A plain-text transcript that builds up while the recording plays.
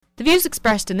The views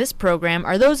expressed in this program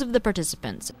are those of the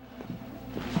participants.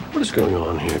 What is going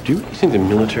on here? Do you think the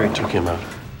military took him out?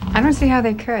 I don't see how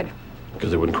they could. Because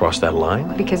they wouldn't cross that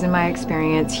line? Because in my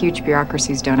experience, huge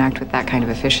bureaucracies don't act with that kind of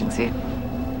efficiency.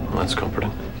 Well, that's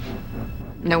comforting.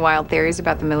 No wild theories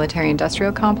about the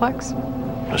military-industrial complex?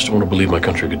 I just don't want to believe my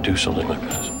country could do something like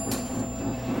this.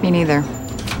 Me neither.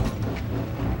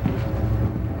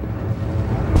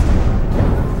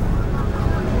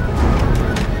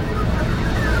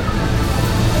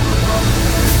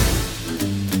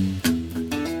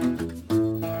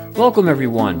 Welcome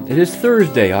everyone. It is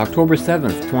Thursday, October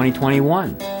 7th,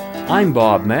 2021. I'm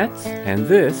Bob Metz, and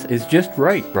this is Just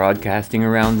Right, broadcasting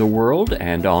around the world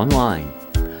and online.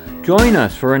 Join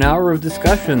us for an hour of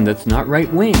discussion that's not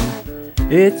right-wing,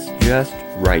 it's just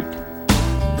right.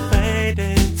 Fade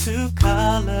into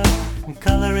color, and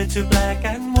color into black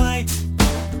and white.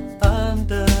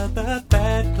 Under the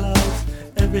bedclothes,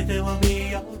 everything will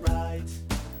be alright.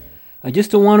 I just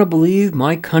don't want to believe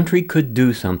my country could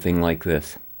do something like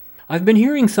this. I've been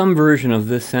hearing some version of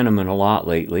this sentiment a lot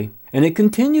lately, and it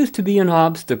continues to be an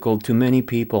obstacle to many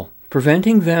people,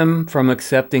 preventing them from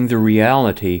accepting the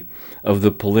reality of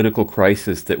the political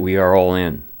crisis that we are all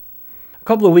in. A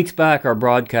couple of weeks back, our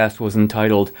broadcast was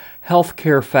entitled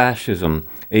Healthcare Fascism,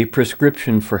 a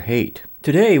Prescription for Hate.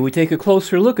 Today, we take a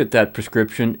closer look at that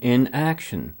prescription in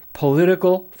action.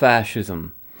 Political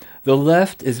fascism. The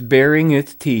left is baring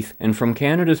its teeth, and from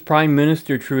Canada's Prime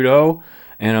Minister Trudeau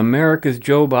and America's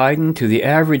Joe Biden to the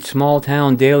average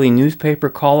small-town daily newspaper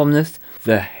columnist,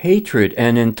 the hatred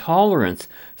and intolerance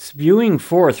spewing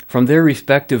forth from their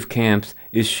respective camps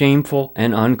is shameful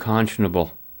and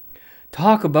unconscionable.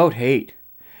 Talk about hate.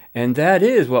 And that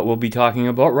is what we'll be talking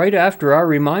about right after our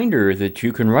reminder that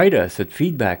you can write us at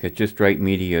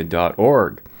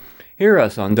feedback@justrightmedia.org. Hear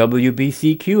us on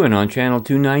WBCQ and on Channel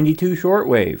 292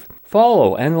 shortwave.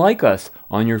 Follow and like us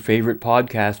on your favorite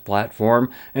podcast platform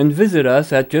and visit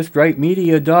us at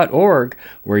justrightmedia.org,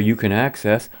 where you can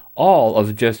access all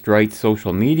of Just Right's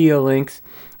social media links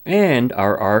and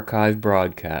our archive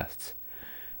broadcasts.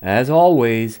 As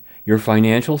always, your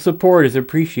financial support is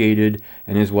appreciated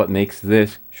and is what makes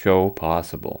this show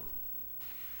possible.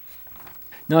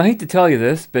 Now, I hate to tell you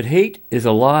this, but hate is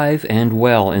alive and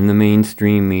well in the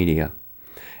mainstream media.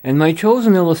 And my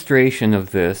chosen illustration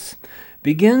of this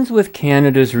begins with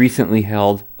Canada's recently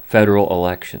held federal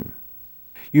election.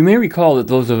 You may recall that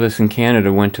those of us in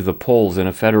Canada went to the polls in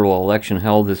a federal election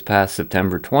held this past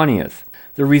September 20th.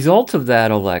 The results of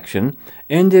that election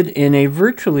ended in a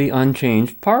virtually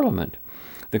unchanged parliament.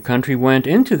 The country went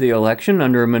into the election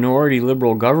under a minority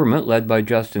Liberal government led by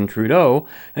Justin Trudeau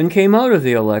and came out of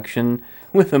the election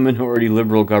with a minority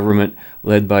Liberal government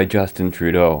led by Justin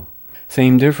Trudeau.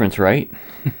 Same difference, right?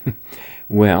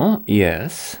 Well,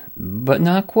 yes, but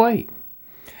not quite.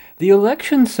 The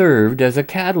election served as a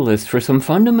catalyst for some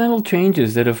fundamental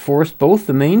changes that have forced both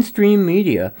the mainstream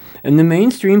media and the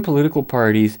mainstream political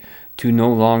parties to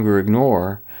no longer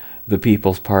ignore the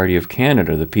People's Party of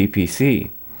Canada, the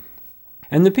PPC.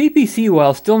 And the PPC,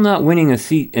 while still not winning a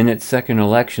seat in its second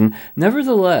election,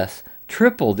 nevertheless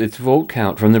tripled its vote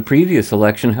count from the previous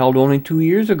election held only 2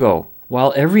 years ago,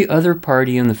 while every other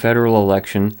party in the federal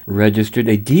election registered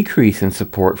a decrease in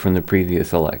support from the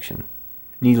previous election.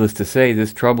 Needless to say,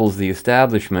 this troubles the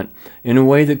establishment in a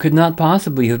way that could not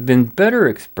possibly have been better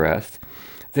expressed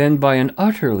than by an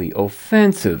utterly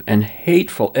offensive and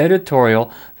hateful editorial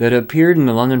that appeared in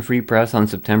the London Free Press on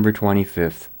September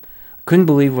 25th. I couldn't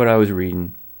believe what I was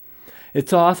reading.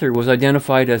 Its author was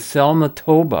identified as Selma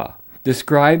Toba,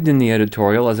 described in the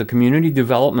editorial as a community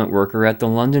development worker at the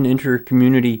London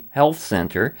Inter-Community Health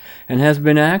Centre, and has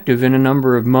been active in a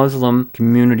number of Muslim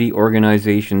community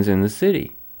organizations in the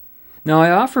city. Now, I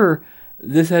offer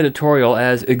this editorial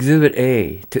as Exhibit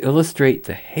A to illustrate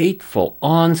the hateful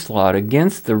onslaught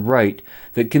against the right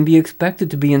that can be expected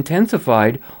to be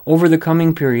intensified over the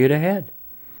coming period ahead.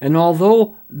 And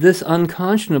although this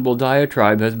unconscionable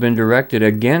diatribe has been directed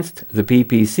against the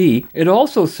PPC, it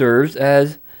also serves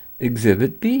as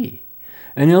Exhibit B,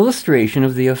 an illustration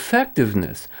of the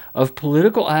effectiveness of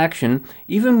political action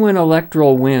even when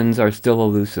electoral wins are still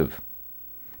elusive.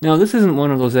 Now, this isn't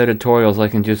one of those editorials I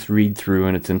can just read through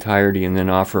in its entirety and then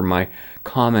offer my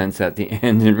comments at the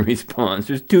end in response.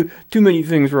 There's too many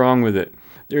things wrong with it.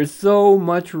 There's so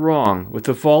much wrong with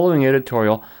the following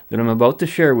editorial that I'm about to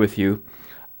share with you.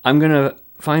 I'm going to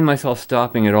find myself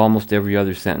stopping at almost every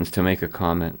other sentence to make a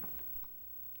comment.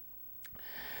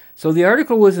 So the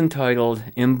article was entitled,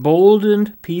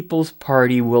 "Emboldened People's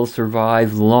Party Will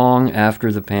Survive Long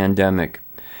After the Pandemic."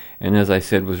 And as I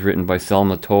said, was written by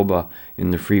Selma Toba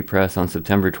in the Free Press on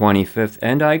September 25th.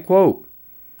 And I quote,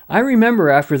 I remember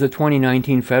after the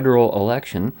 2019 federal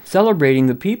election celebrating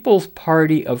the People's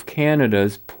Party of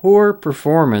Canada's poor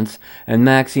performance and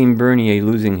Maxime Bernier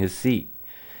losing his seat.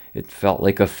 It felt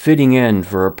like a fitting end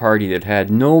for a party that had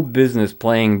no business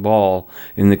playing ball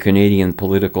in the Canadian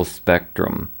political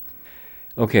spectrum.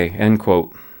 Okay, end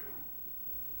quote.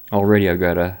 Already I've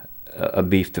got a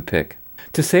beef to pick.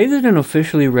 To say that an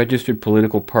officially registered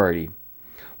political party,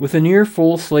 with a near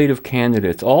full slate of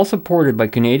candidates, all supported by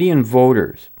Canadian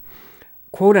voters,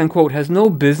 quote-unquote, has no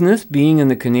business being in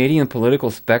the Canadian political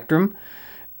spectrum,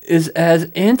 is as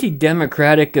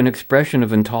anti-democratic an expression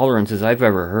of intolerance as I've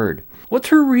ever heard. What's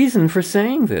her reason for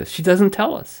saying this? She doesn't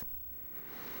tell us.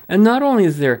 And not only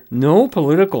is there no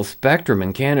political spectrum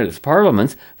in Canada's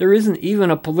parliaments, there isn't even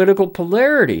a political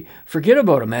polarity. Forget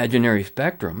about imaginary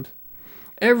spectrums.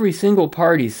 Every single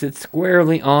party sits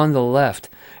squarely on the left,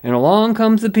 and along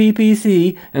comes the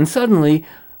PPC, and suddenly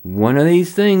one of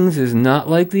these things is not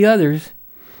like the others,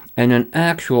 and an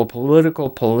actual political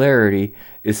polarity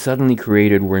is suddenly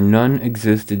created where none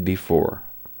existed before.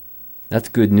 That's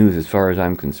good news as far as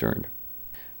I'm concerned.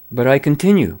 But I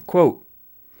continue, quote,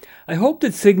 I hoped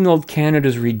it signaled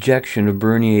Canada's rejection of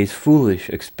Bernier's foolish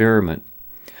experiment.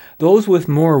 Those with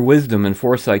more wisdom and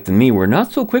foresight than me were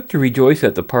not so quick to rejoice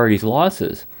at the party's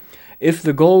losses. If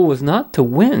the goal was not to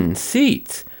win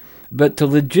seats, but to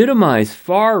legitimize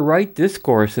far-right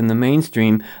discourse in the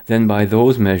mainstream, then by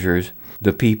those measures,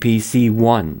 the PPC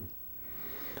won.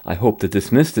 I hope to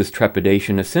dismiss this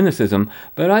trepidation as cynicism,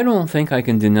 but I don't think I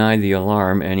can deny the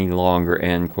alarm any longer,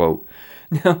 end quote.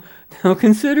 Now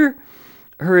consider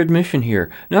her admission here.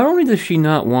 Not only does she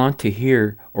not want to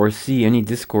hear or see any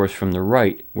discourse from the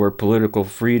right where political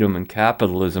freedom and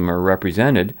capitalism are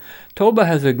represented, Toba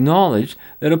has acknowledged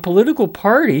that a political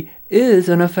party is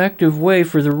an effective way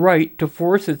for the right to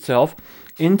force itself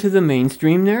into the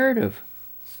mainstream narrative.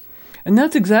 And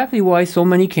that's exactly why so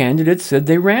many candidates said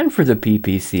they ran for the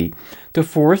PPC, to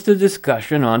force the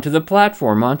discussion onto the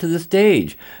platform, onto the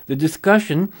stage, the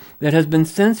discussion that has been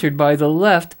censored by the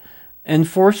left and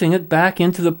forcing it back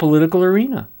into the political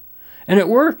arena. And it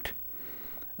worked.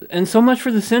 And so much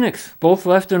for the cynics, both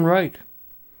left and right.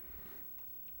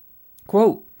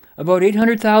 Quote, about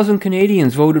 800,000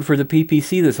 Canadians voted for the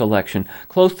PPC this election,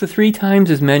 close to 3 times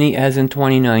as many as in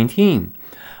 2019.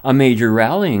 A major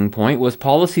rallying point was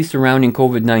policy surrounding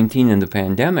COVID-19 and the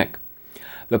pandemic.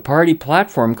 The party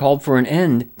platform called for an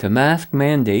end to mask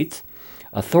mandates,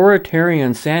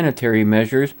 authoritarian sanitary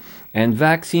measures, and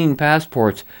vaccine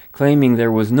passports, claiming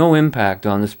there was no impact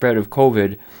on the spread of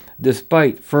COVID,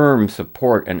 despite firm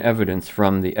support and evidence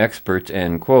from the experts,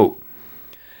 end quote.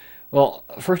 Well,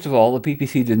 first of all, the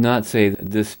PPC did not say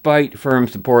despite firm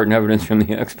support and evidence from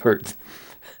the experts.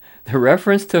 The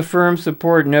reference to firm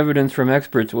support and evidence from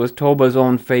experts was Toba's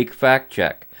own fake fact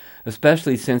check,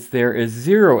 especially since there is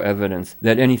zero evidence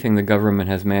that anything the government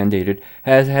has mandated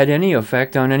has had any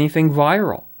effect on anything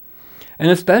viral. And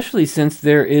especially since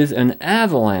there is an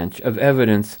avalanche of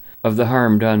evidence of the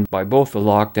harm done by both the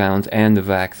lockdowns and the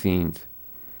vaccines.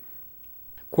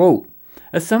 Quote,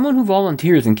 as someone who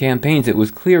volunteers in campaigns, it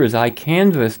was clear as I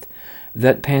canvassed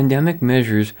that pandemic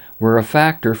measures were a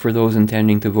factor for those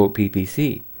intending to vote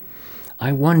PPC.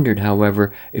 I wondered,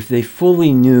 however, if they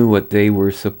fully knew what they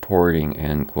were supporting,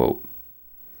 end quote.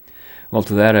 Well,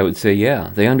 to that I would say,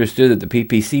 yeah, they understood that the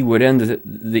PPC would end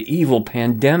the evil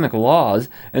pandemic laws,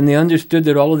 and they understood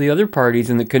that all of the other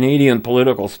parties in the Canadian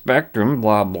political spectrum,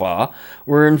 blah, blah,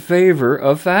 were in favor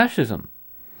of fascism.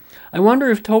 I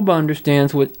wonder if Toba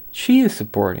understands what she is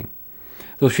supporting,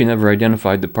 though she never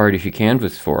identified the party she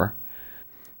canvassed for.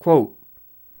 Quote,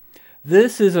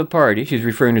 this is a party, she's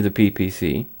referring to the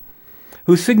PPC,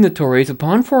 whose signatories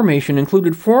upon formation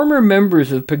included former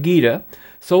members of Pegida,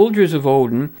 Soldiers of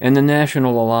Odin, and the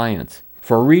National Alliance.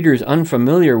 For readers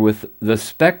unfamiliar with the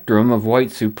spectrum of white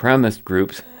supremacist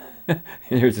groups,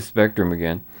 here's the spectrum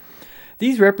again,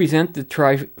 these represent the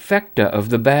trifecta of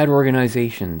the bad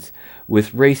organizations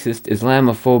with racist,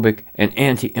 Islamophobic, and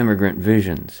anti-immigrant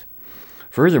visions.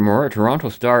 Furthermore, a Toronto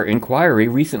Star inquiry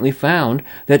recently found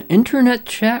that internet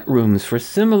chat rooms for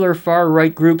similar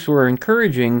far-right groups were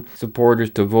encouraging supporters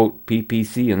to vote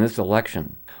PPC in this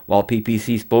election. While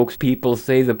PPC spokespeople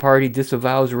say the party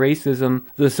disavows racism,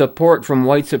 the support from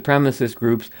white supremacist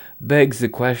groups begs the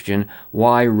question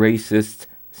why racists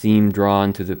seem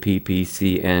drawn to the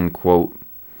PPC, end quote.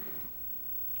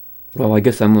 Well, I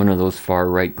guess I'm one of those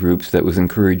far-right groups that was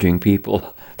encouraging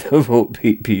people to vote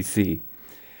PPC.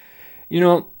 You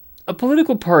know, a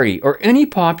political party or any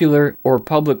popular or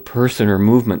public person or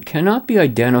movement cannot be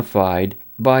identified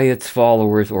by its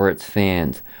followers or its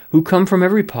fans, who come from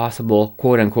every possible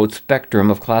quote-unquote spectrum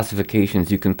of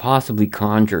classifications you can possibly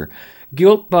conjure.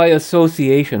 Guilt by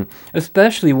association,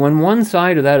 especially when one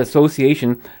side of that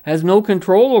association has no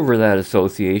control over that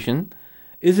association,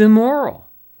 is immoral.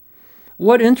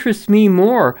 What interests me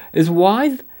more is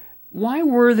why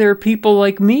were there people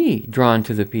like me drawn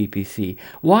to the PPC?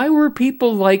 Why were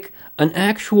people like an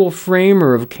actual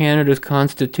framer of Canada's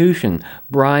Constitution,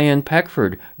 Brian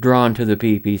Peckford, drawn to the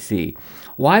PPC?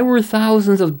 Why were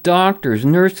thousands of doctors,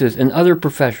 nurses, and other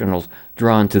professionals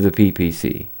drawn to the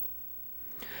PPC?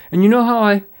 And you know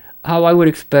how I would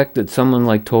expect that someone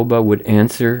like Toba would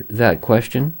answer that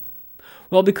question?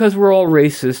 Well, because we're all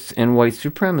racists and white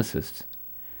supremacists.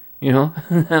 You know,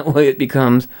 that way it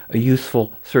becomes a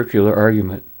useful circular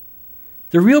argument.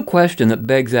 The real question that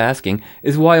begs asking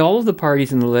is why all of the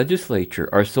parties in the legislature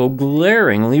are so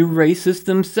glaringly racist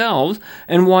themselves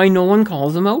and why no one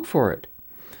calls them out for it.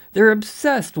 They're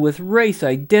obsessed with race,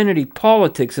 identity,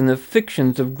 politics, and the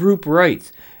fictions of group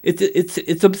rights.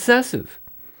 It's obsessive.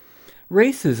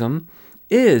 Racism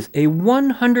is a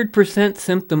 100%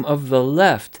 symptom of the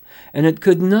left, and it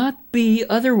could not be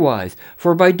otherwise,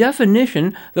 for by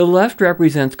definition, the left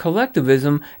represents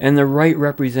collectivism and the right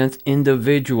represents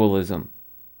individualism.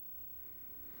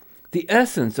 The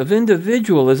essence of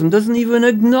individualism doesn't even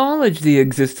acknowledge the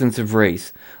existence of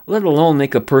race, let alone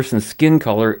make a person's skin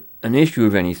color an issue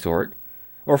of any sort,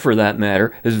 or for that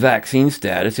matter, his vaccine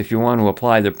status if you want to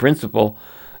apply the principle,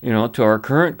 to our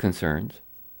current concerns.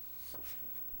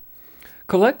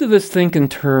 Collectivists think in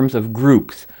terms of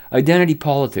groups, identity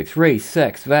politics, race,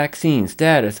 sex, vaccine,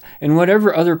 status, and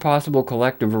whatever other possible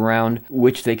collective around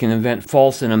which they can invent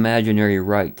false and imaginary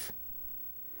rights.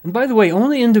 And by the way,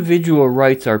 only individual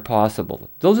rights are possible.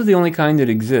 Those are the only kind that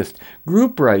exist.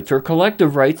 Group rights or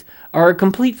collective rights are a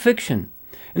complete fiction.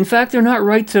 In fact, they're not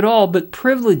rights at all, but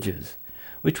privileges,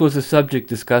 which was a subject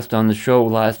discussed on the show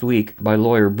last week by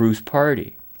lawyer Bruce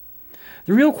Pardy.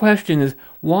 The real question is,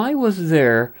 why was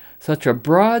there such a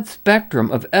broad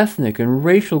spectrum of ethnic and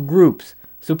racial groups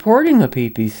supporting the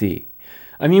PPC?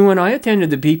 I mean, when I attended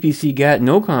the PPC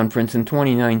Gatineau conference in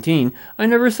 2019, I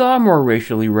never saw a more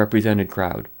racially represented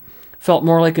crowd. Felt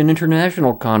more like an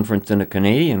international conference than a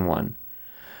Canadian one.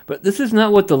 But this is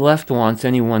not what the left wants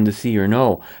anyone to see or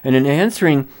know. And in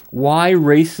answering why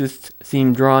racists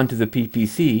seem drawn to the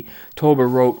PPC, Toba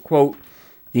wrote, quote,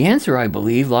 "The answer, I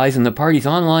believe, lies in the party's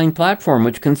online platform,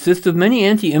 which consists of many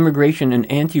anti-immigration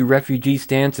and anti-refugee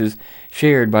stances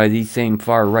shared by these same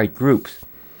far-right groups.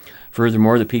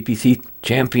 Furthermore, the PPC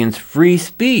champions free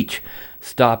speech,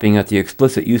 stopping at the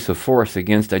explicit use of force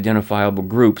against identifiable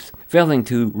groups, failing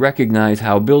to recognize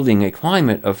how building a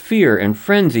climate of fear and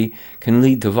frenzy can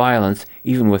lead to violence,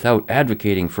 even without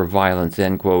advocating for violence,"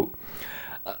 end quote.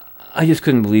 I just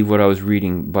couldn't believe what I was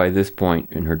reading by this point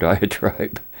in her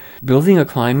diatribe. Building a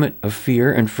climate of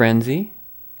fear and frenzy?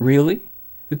 Really?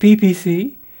 The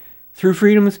PPC? Through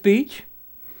freedom of speech?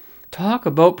 Talk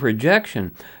about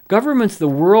projection. Governments the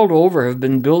world over have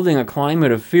been building a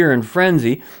climate of fear and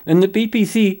frenzy, and the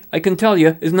PPC, I can tell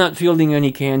you, is not fielding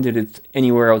any candidates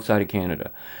anywhere outside of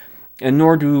Canada. And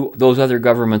nor do those other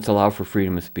governments allow for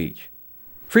freedom of speech.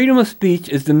 Freedom of speech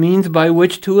is the means by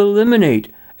which to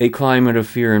eliminate a climate of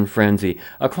fear and frenzy,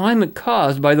 a climate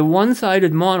caused by the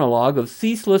one-sided monologue of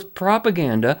ceaseless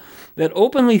propaganda that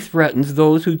openly threatens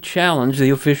those who challenge the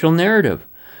official narrative.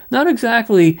 Not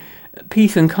exactly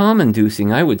peace and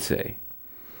calm-inducing, I would say.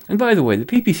 And by the way, the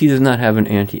PPC does not have an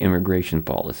anti-immigration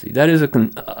policy. That is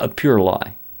a pure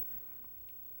lie.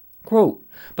 Quote,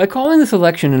 "By calling this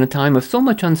election in a time of so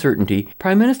much uncertainty,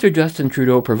 Prime Minister Justin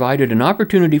Trudeau provided an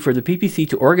opportunity for the PPC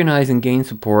to organize and gain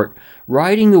support,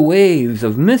 riding the waves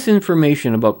of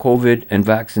misinformation about COVID and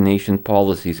vaccination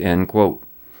policies," end quote.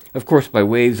 Of course, by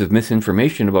waves of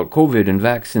misinformation about COVID and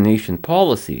vaccination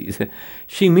policies,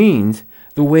 she means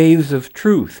the waves of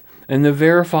truth and the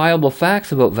verifiable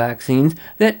facts about vaccines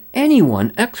that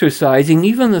anyone exercising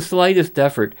even the slightest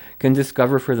effort can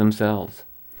discover for themselves.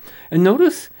 And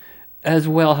notice as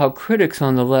well how critics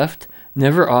on the left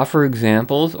never offer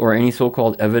examples or any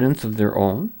so-called evidence of their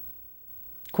own.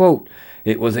 Quote,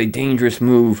 "It was a dangerous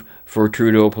move for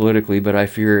Trudeau politically, but I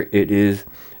fear it is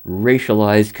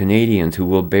racialized Canadians who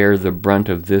will bear the brunt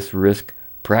of this risk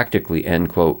practically," end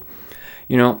quote.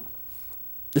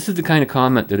 This is the kind of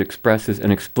comment that expresses an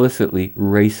explicitly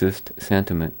racist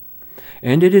sentiment.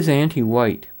 And it is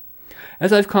anti-white.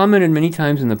 As I've commented many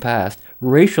times in the past,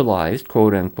 racialized,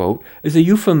 quote-unquote, is a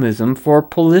euphemism for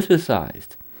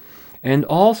politicized, and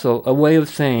also a way of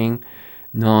saying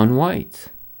non-whites.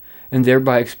 and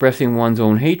thereby expressing one's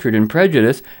own hatred and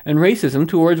prejudice and racism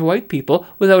towards white people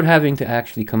without having to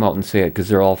actually come out and say it because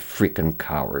they're all freaking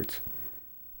cowards.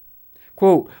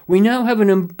 Quote, we now have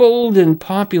an emboldened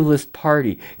populist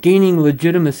party gaining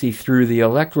legitimacy through the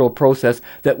electoral process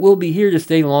that will be here to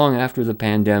stay long after the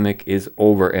pandemic is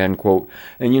over, end quote.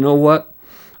 And you know what?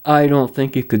 I don't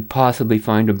think you could possibly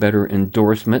find a better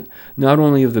endorsement, not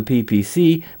only of the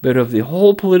PPC, but of the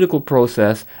whole political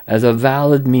process as a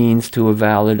valid means to a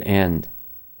valid end.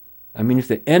 I mean,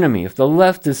 if the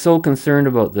left is so concerned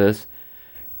about this,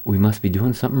 we must be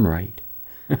doing something right.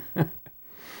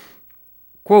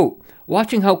 Quote,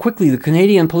 watching how quickly the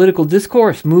Canadian political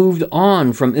discourse moved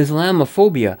on from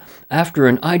Islamophobia after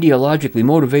an ideologically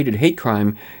motivated hate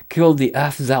crime killed the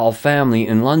Afzal family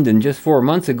in London just 4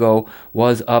 months ago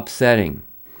was upsetting.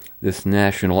 This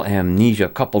national amnesia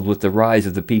coupled with the rise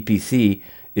of the PPC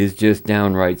is just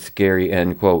downright scary,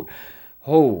 end quote.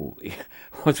 Holy,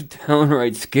 what's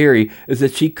downright scary is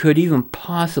that she could even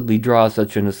possibly draw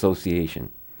such an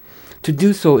association. To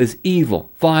do so is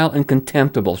evil, vile, and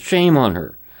contemptible. Shame on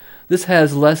her. This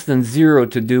has less than zero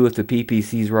to do with the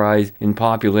PPC's rise in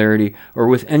popularity or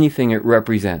with anything it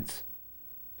represents.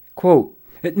 Quote,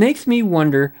 it makes me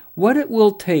wonder what it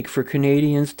will take for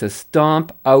Canadians to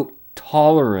stomp out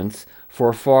tolerance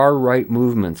for far-right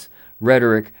movements,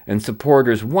 rhetoric, and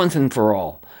supporters once and for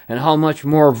all, and how much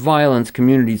more violence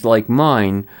communities like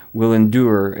mine will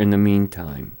endure in the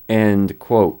meantime. End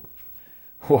quote.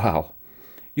 Wow.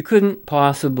 You couldn't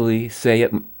possibly say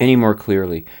it any more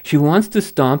clearly. She wants to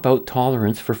stomp out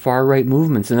tolerance for far-right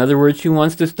movements. In other words, she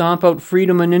wants to stomp out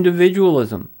freedom and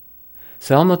individualism.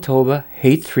 Selma Toba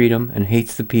hates freedom and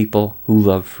hates the people who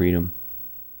love freedom.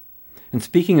 And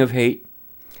speaking of hate,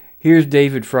 here's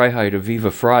David Freiheit of Viva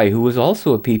Frei, who was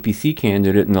also a PPC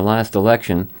candidate in the last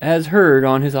election, as heard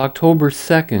on his October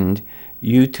 2nd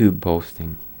YouTube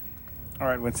posting. All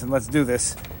right, Winston, let's do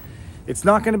this. It's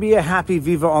not going to be a happy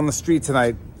Viva on the street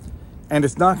tonight, and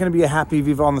it's not going to be a happy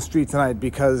Viva on the street tonight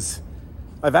because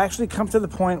I've actually come to the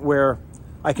point where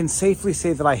I can safely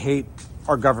say that I hate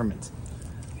our government.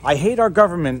 I hate our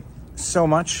government so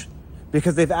much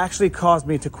because they've actually caused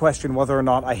me to question whether or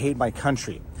not I hate my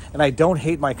country. And I don't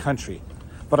hate my country,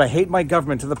 but I hate my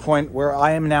government to the point where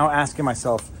I am now asking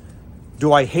myself,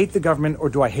 do I hate the government or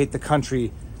do I hate the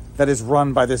country that is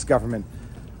run by this government?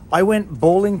 I went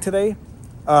bowling today.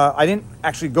 I didn't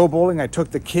actually go bowling. I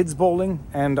took the kids bowling,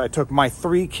 and I took my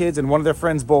 3 kids and one of their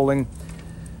friends bowling.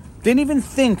 Didn't even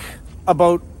think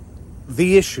about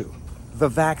the issue, the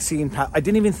vaccine. I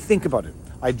didn't even think about it.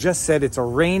 I just said, it's a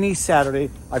rainy Saturday.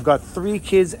 I've got 3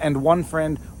 kids and 1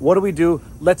 friend. What do?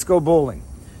 Let's go bowling.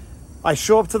 I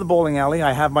show up to the bowling alley.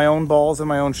 I have my own balls and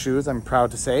my own shoes, I'm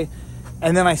proud to say.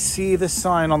 And then I see this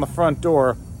sign on the front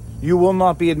door, you will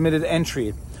not be admitted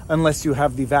entry unless you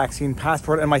have the vaccine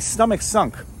passport. And my stomach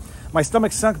sunk. My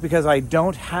stomach sunk because I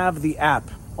don't have the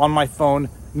app on my phone,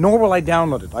 nor will I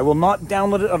download it. I will not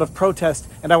download it out of protest,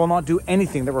 and I will not do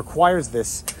anything that requires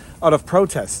this out of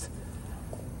protest.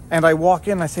 And I walk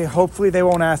in and I say, hopefully they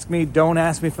won't ask me. Don't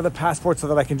ask me for the passport so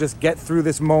that I can just get through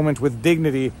this moment with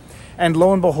dignity. And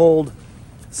lo and behold,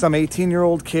 some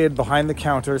 18-year-old kid behind the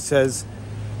counter says,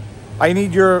 I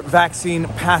need your vaccine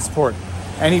passport.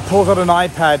 And he pulls out an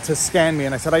iPad to scan me.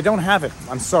 And I said, I don't have it.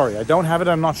 I'm sorry. I don't have it.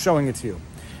 I'm not showing it to you.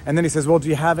 And then he says, well, do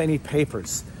you have any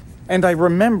papers? And I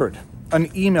remembered an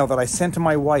email that I sent to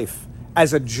my wife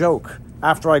as a joke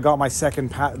after I got my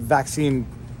second vaccine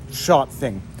shot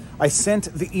thing. I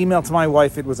sent the email to my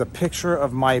wife. It was a picture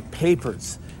of my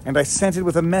papers. And I sent it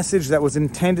with a message that was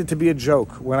intended to be a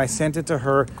joke when I sent it to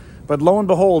her. But lo and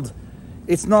behold,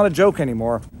 it's not a joke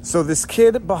anymore. So this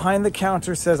kid behind the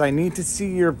counter says, I need to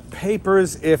see your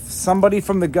papers. If somebody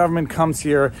from the government comes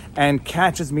here and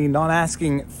catches me not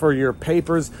asking for your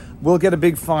papers, we'll get a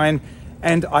big fine.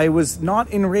 And I was not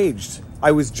enraged.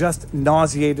 I was just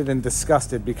nauseated and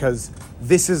disgusted because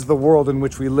this is the world in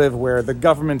which we live, where the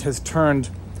government has turned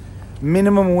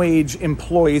minimum wage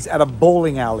employees at a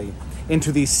bowling alley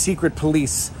into the secret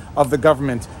police of the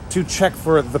government to check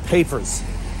for the papers.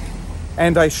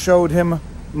 And I showed him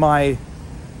my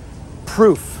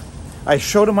proof. I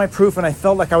showed him my proof, and I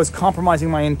felt like I was compromising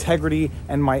my integrity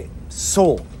and my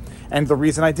soul. And the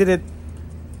reason I did it,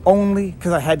 only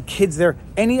because I had kids there.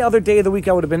 Any other day of the week,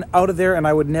 I would have been out of there and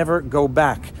I would never go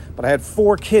back. But I had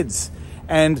 4 kids,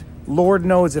 and Lord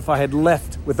knows if I had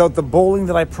left without the bowling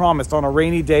that I promised on a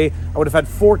rainy day, I would have had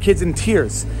 4 kids in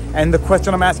tears. And the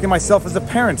question I'm asking myself as a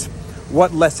parent,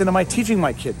 what lesson am I teaching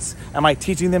my kids? Am I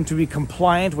teaching them to be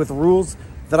compliant with rules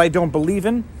that I don't believe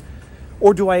in?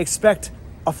 Or do I expect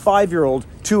a 5-year-old,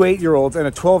 2 8-year-olds, and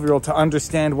a 12-year-old to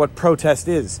understand what protest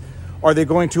is? Are they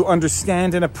going to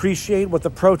understand and appreciate what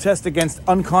the protest against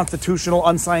unconstitutional,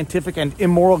 unscientific, and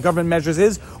immoral government measures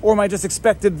is? Or am I just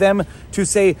expected them to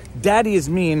say, Daddy is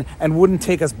mean and wouldn't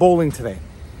take us bowling today?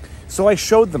 So I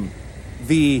showed them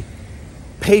the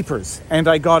papers and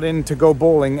I got in to go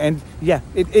bowling, and yeah,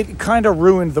 it kind of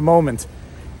ruined the moment.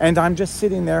 And I'm just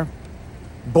sitting there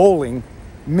bowling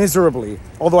miserably,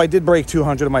 although I did break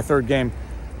 200 in my third game,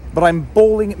 but I'm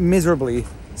bowling miserably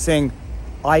saying,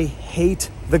 I hate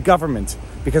the government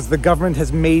because the government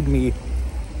has made me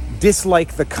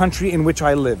dislike the country in which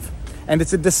I live. And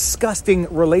it's a disgusting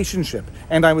relationship.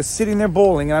 And I was sitting there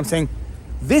bowling and I'm saying,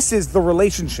 this is the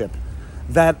relationship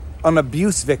that an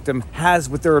abuse victim has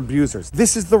with their abusers.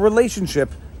 This is the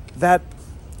relationship that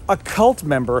a cult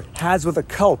member has with a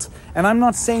cult. And I'm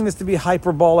not saying this to be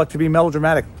hyperbolic, to be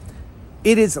melodramatic.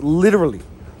 It is literally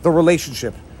the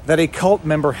relationship that a cult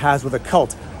member has with a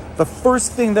cult. The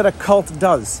first thing that a cult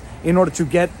does in order to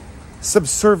get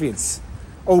subservience,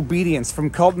 obedience from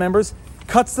cult members,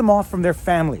 cuts them off from their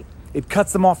family. It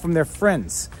cuts them off from their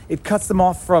friends. It cuts them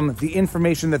off from the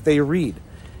information that they read.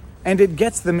 And it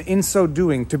gets them, in so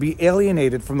doing, to be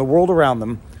alienated from the world around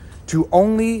them, to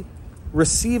only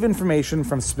receive information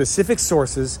from specific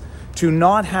sources, to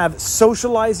not have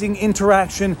socializing,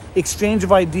 interaction, exchange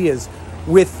of ideas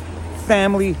with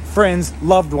family, friends,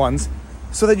 loved ones,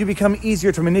 so that you become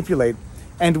easier to manipulate.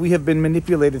 And we have been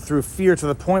manipulated through fear to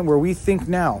the point where we think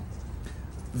now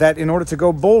that in order to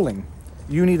go bowling,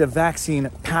 you need a vaccine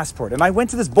passport. And I went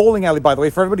to this bowling alley, by the way,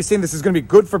 for everybody saying this is going to be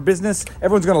good for business,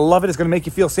 everyone's going to love it, it's going to make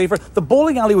you feel safer. The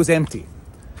bowling alley was empty.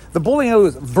 The bowling alley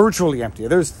was virtually empty.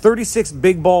 There's 36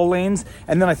 big ball lanes,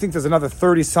 and then I think there's another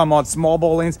 30 some odd small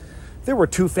ball lanes. There were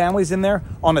 2 families in there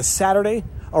on a Saturday,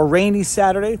 a rainy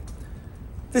Saturday.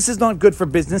 This is not good for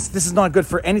business. This is not good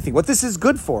for anything. What this is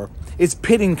good for is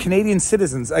pitting Canadian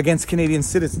citizens against Canadian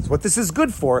citizens. What this is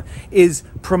good for is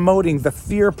promoting the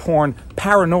fear porn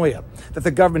paranoia that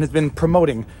the government has been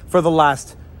promoting for the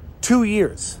last 2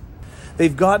 years.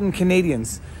 They've gotten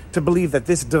Canadians to believe that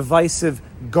this divisive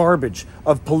garbage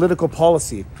of political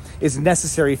policy is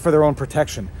necessary for their own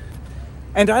protection.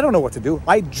 And I don't know what to do.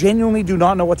 I genuinely do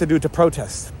not know what to do to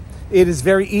protest. It is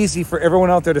very easy for everyone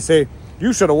out there to say,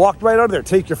 you should have walked right out of there.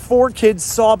 Take your 4 kids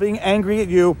sobbing, angry at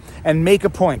you, and make a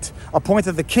point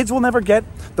that the kids will never get,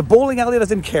 the bowling alley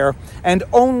doesn't care, and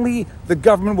only the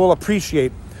government will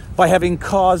appreciate by having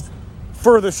caused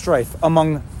further strife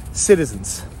among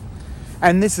citizens.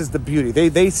 And this is the beauty.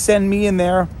 They send me in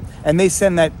there, and they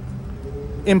send that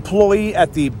employee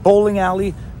at the bowling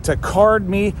alley to card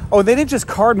me. Oh, they didn't just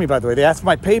card me, by the way. They asked for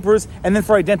my papers, and then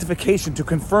for identification to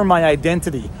confirm my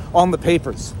identity on the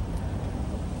papers.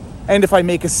 And if I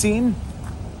make a scene,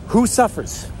 who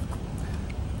suffers?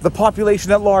 The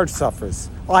population at large suffers.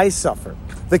 I suffer.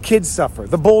 The kids suffer.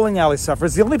 The bowling alley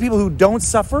suffers. The only people who don't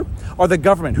suffer are the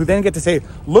government, who then get to say,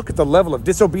 look at the level of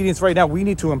disobedience right now. We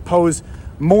need to impose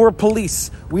more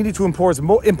police. We need to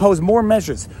impose more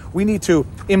measures. We need to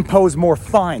impose more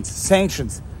fines,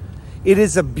 sanctions. It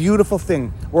is a beautiful thing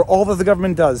where all that the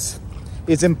government does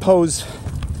is impose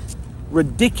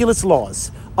ridiculous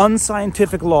laws,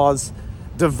 unscientific laws,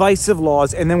 divisive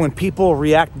laws, and then when people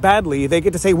react badly, they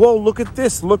get to say, whoa, look at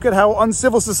this, look at how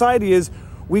uncivil society is.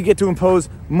 We get to impose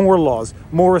more laws,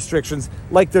 more restrictions,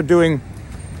 like they're doing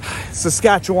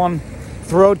Saskatchewan,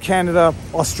 throughout Canada,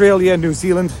 Australia, New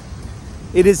Zealand.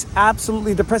 It is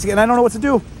absolutely depressing, and I don't know what to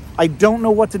do. I don't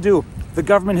know what to do. The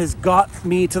government has got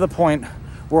me to the point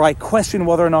where I question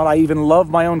whether or not I even love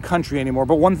my own country anymore.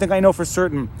 But one thing I know for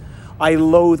certain, I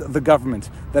loathe the government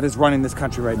that is running this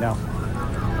country right now.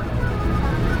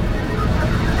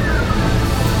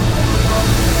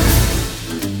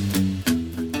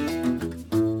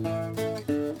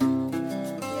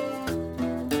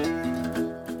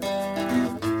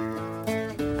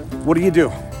 What do you do?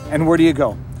 And where do you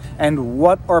go? And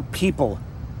what are people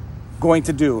going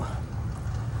to do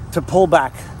to pull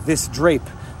back this drape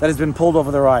that has been pulled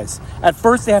over their eyes? At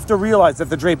first, they have to realize that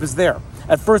the drape is there.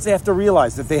 At first, they have to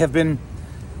realize that they have been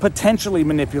potentially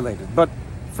manipulated. But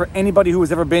for anybody who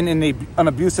has ever been in an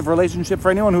abusive relationship, for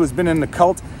anyone who has been in a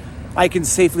cult, I can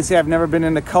safely say I've never been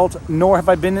in a cult, nor have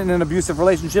I been in an abusive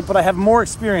relationship, but I have more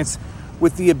experience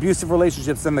with the abusive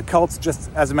relationships than the cults, just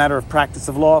as a matter of practice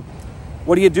of law.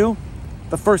 What do?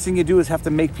 The first thing you do is have to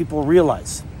make people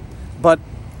realize. But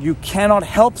you cannot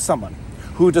help someone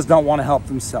who does not want to help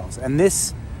themselves. And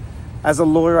this, as a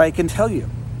lawyer, I can tell you,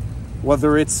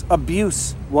 whether it's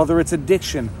abuse, whether it's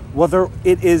addiction, whether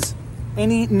it is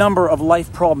any number of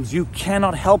life problems, you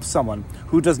cannot help someone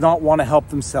who does not want to help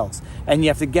themselves. And you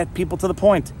have to get people to the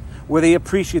point where they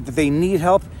appreciate that they need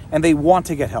help and they want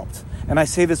to get helped. And I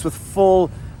say this with full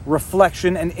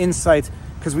reflection and insight,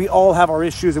 because we all have our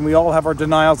issues and we all have our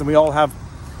denials and we all have,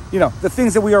 the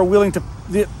things that we are willing to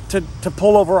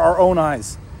pull over our own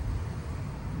eyes.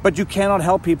 But you cannot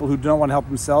help people who don't want to help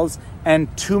themselves.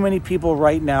 And too many people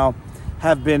right now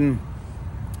have been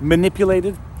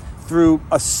manipulated through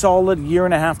a solid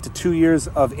 1.5 to 2 years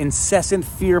of incessant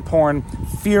fear porn,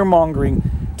 fear mongering,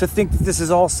 to think that this is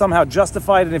all somehow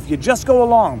justified. And if you just go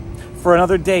along for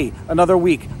another day, another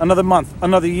week, another month,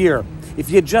 another year, if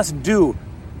you just do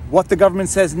what the government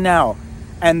says now,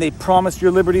 and they promise your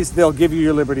liberties, they'll give you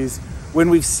your liberties. When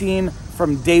we've seen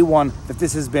from day one that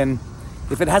this has been,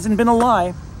 if it hasn't been a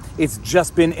lie, it's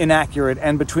just been inaccurate.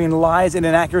 And between lies and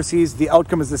inaccuracies, the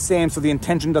outcome is the same, so the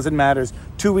intention doesn't matter.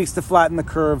 2 weeks to flatten the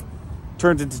curve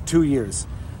turned into 2 years.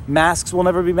 Masks will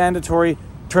never be mandatory,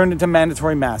 turned into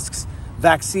mandatory masks.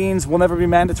 Vaccines will never be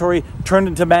mandatory, turned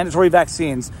into mandatory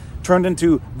vaccines, turned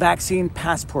into vaccine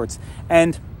passports.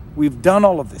 And we've done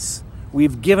all of this.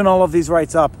 We've given all of these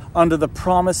rights up under the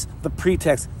promise, the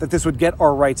pretext that this would get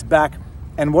our rights back.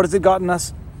 And what has it gotten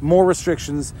us? More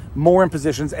restrictions, more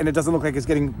impositions, and it doesn't look like it's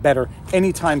getting better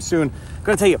anytime soon. I'm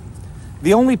going to tell you,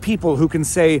 the only people who can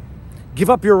say, give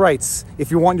up your rights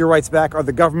if you want your rights back, are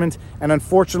the government, and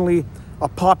unfortunately, a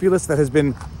populace that has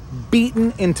been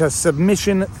beaten into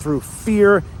submission through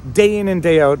fear day in and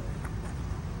day out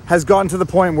has gotten to the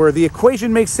point where the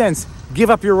equation makes sense. Give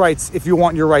up your rights if you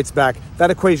want your rights back.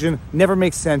 That equation never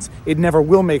makes sense. It never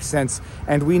will make sense.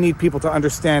 And we need people to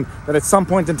understand that at some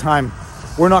point in time,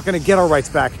 we're not going to get our rights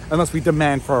back unless we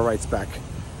demand for our rights back.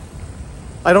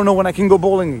 I don't know when I can go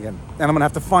bowling again. And I'm going to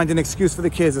have to find an excuse for the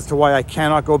kids as to why I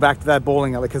cannot go back to that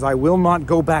bowling alley, because I will not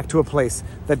go back to a place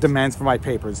that demands for my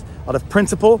papers out of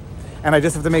principle. And I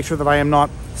just have to make sure that I am not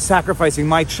sacrificing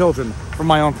my children for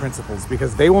my own principles,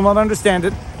 because they will not understand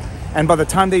it. And by the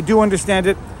time they do understand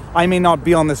it, I may not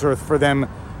be on this earth for them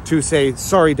to say,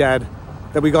 sorry, Dad,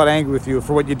 that we got angry with you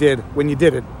for what you did when you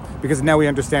did it, because now we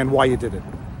understand why you did it.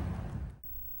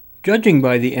 Judging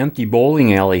by the empty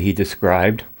bowling alley he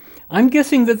described, I'm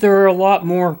guessing that there are a lot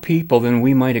more people than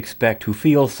we might expect who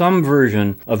feel some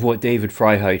version of what David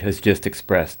Freiheit has just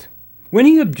expressed. When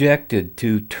he objected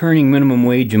to turning minimum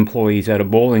wage employees at a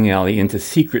bowling alley into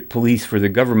secret police for the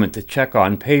government to check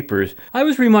on papers, I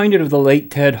was reminded of the late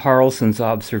Ted Harleson's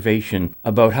observation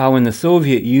about how in the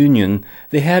Soviet Union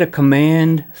they had a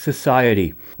command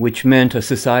society, which meant a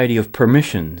society of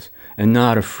permissions and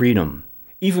not of freedom.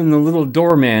 Even the little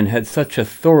doorman had such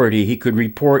authority he could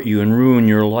report you and ruin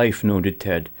your life, noted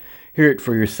Ted. Hear it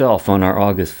for yourself on our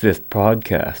August 5th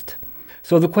podcast.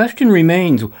 So the question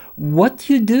remains, what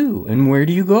do you do and where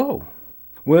do you go?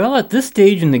 Well, at this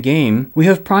stage in the game, we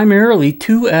have primarily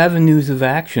 2 avenues of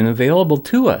action available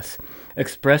to us: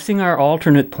 expressing our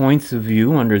alternate points of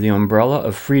view under the umbrella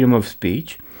of freedom of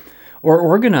speech, or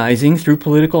organizing through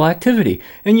political activity.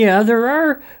 And yeah, there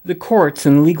are the courts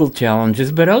and legal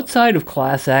challenges, but outside of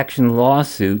class action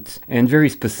lawsuits and very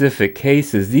specific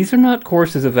cases, these are not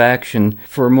courses of action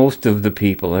for most of the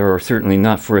people, or certainly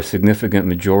not for a significant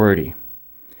majority.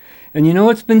 And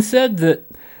it's been said that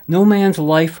no man's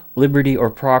life, liberty, or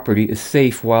property is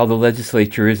safe while the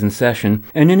legislature is in session,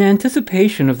 and in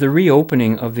anticipation of the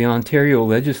reopening of the Ontario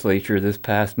legislature this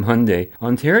past Monday,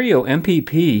 Ontario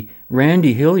MPP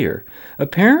Randy Hillier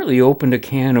apparently opened a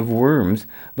can of worms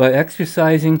by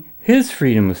exercising his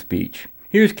freedom of speech.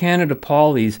 Here's Canada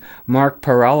Poly's Mark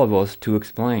Paralavos to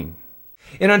explain.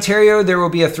 In Ontario, there will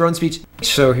be a throne speech.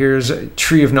 So here's a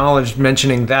tree of knowledge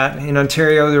mentioning that. In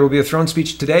Ontario, there will be a throne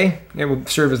speech today. It will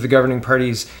serve as the governing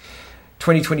party's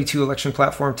 2022 election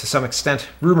platform to some extent.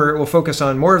 Rumor, it will focus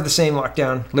on more of the same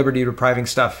lockdown, liberty depriving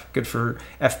stuff. Good for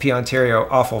FP Ontario,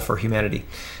 awful for humanity.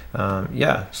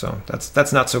 So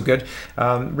that's not so good.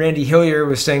 Randy Hillier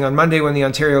was saying on Monday, when the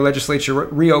Ontario legislature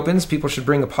reopens, people should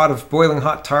bring a pot of boiling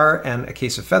hot tar and a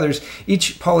case of feathers.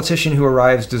 Each politician who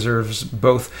arrives deserves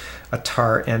both a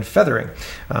tar and feathering.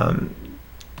 I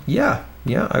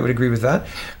would agree with that.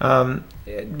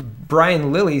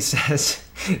 Brian Lilly says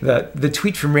that the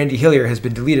tweet from Randy Hillier has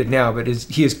been deleted now, but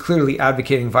he is clearly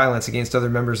advocating violence against other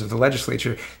members of the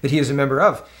legislature that he is a member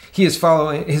of. His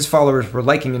followers were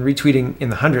liking and retweeting in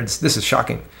the hundreds. This is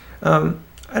shocking. I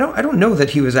don't know that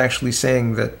he was actually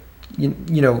saying that,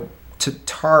 to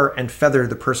tar and feather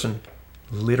the person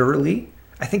literally.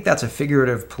 I think that's a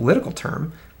figurative political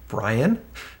term, Brian.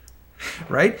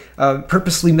 Right?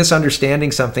 Purposely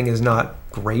misunderstanding something is not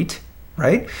great,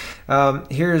 right?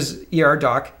 Here's ER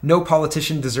Doc. No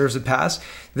politician deserves a pass.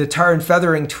 The tar and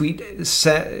feathering tweet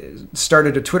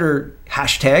started a Twitter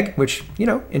hashtag, which,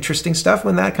 interesting stuff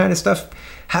when that kind of stuff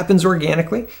happens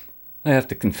organically. I have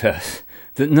to confess,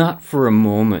 that not for a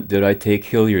moment did I take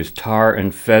Hillier's tar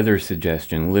and feather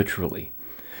suggestion literally.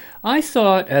 I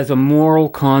saw it as a moral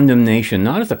condemnation,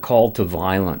 not as a call to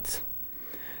violence.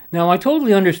 Now, I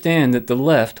totally understand that the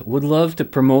left would love to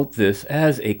promote this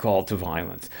as a call to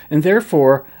violence, and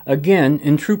therefore, again,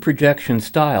 in true projection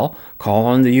style, call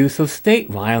on the use of state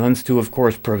violence to, of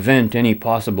course, prevent any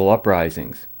possible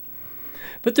uprisings.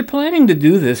 But they're planning to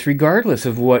do this regardless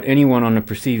of what anyone on the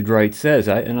perceived right says,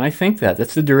 and I think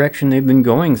that's the direction they've been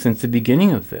going since the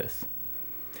beginning of this.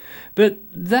 But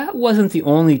that wasn't the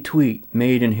only tweet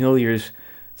made in Hillier's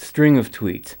string of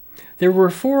tweets. There were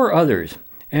 4 others,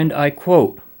 and I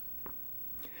quote,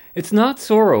 "It's not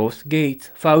Soros, Gates,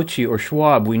 Fauci, or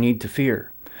Schwab we need to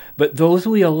fear, but those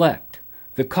we elect,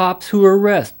 the cops who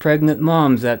arrest pregnant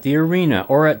moms at the arena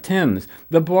or at Tim's,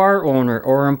 the bar owner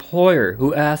or employer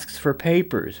who asks for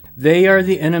papers. They are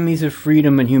the enemies of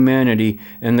freedom and humanity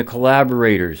and the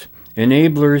collaborators,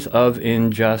 enablers of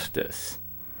injustice.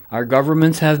 Our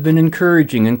governments have been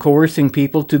encouraging and coercing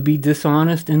people to be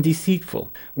dishonest and deceitful.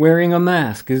 Wearing a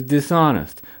mask is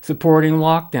dishonest. Supporting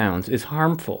lockdowns is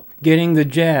harmful. Getting the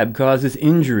jab causes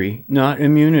injury, not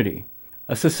immunity.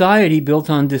 A society built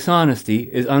on dishonesty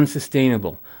is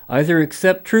unsustainable. Either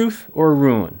accept truth or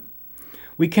ruin.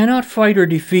 We cannot fight or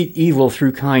defeat evil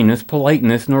through kindness,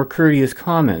 politeness, nor courteous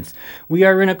comments. We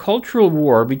are in a cultural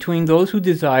war between those who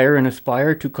desire and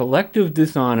aspire to collective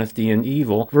dishonesty and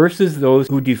evil versus those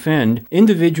who defend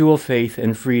individual faith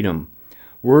and freedom.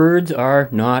 Words are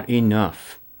not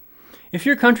enough. If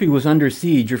your country was under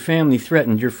siege, your family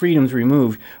threatened, your freedoms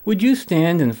removed, would you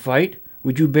stand and fight?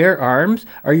 Would you bear arms?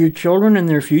 Are your children and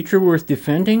their future worth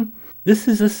defending? This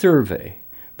is a survey,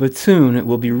 but soon it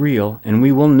will be real and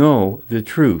we will know the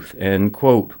truth." End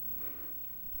quote.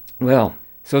 Well,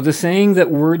 so the saying that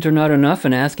words are not enough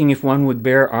and asking if one would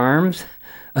bear arms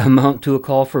amount to a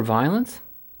call for violence?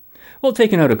 Well,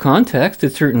 taken out of context,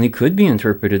 it certainly could be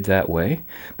interpreted that way.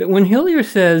 But when Hillier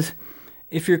says,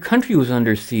 if your country was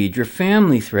under siege, your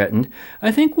family threatened,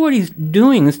 I think what he's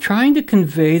doing is trying to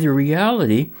convey the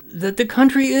reality that the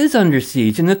country is under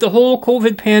siege and that the whole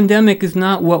COVID pandemic is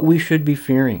not what we should be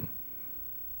fearing.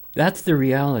 That's the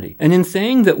reality. And in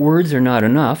saying that words are not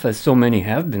enough, as so many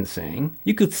have been saying,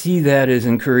 you could see that as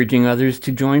encouraging others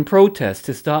to join protests,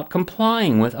 to stop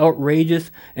complying with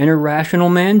outrageous and irrational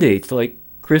mandates like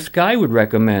Chris Sky would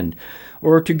recommend,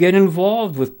 or to get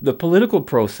involved with the political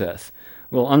process.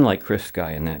 Well, unlike Chris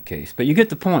Sky in that case, but you get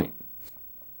the point.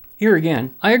 Here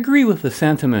again, I agree with the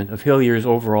sentiment of Hillier's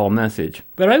overall message,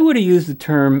 but I would have used the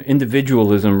term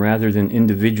individualism rather than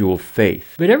individual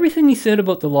faith. But everything he said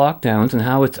about the lockdowns and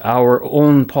how it's our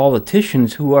own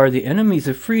politicians who are the enemies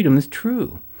of freedom is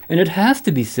true. And it has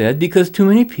to be said because too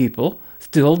many people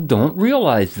still don't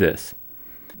realize this.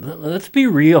 Let's be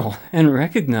real and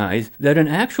recognize that an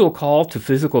actual call to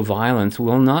physical violence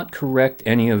will not correct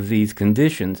any of these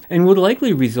conditions and would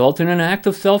likely result in an act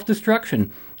of self-destruction,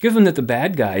 given that the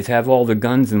bad guys have all the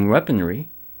guns and weaponry.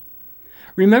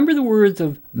 Remember the words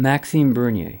of Maxime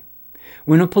Bernier.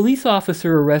 When a police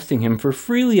officer arresting him for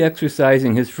freely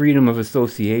exercising his freedom of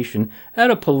association at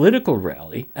a political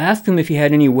rally asked him if he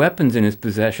had any weapons in his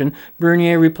possession,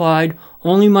 Bernier replied,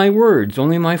 "Only my words,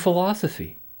 only my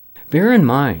philosophy." Bear in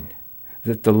mind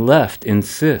that the left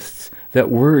insists that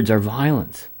words are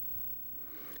violence.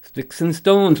 Sticks and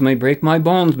stones may break my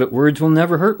bones, but words will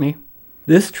never hurt me.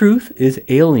 This truth is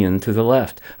alien to the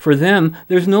left. For them,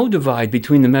 there's no divide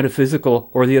between the metaphysical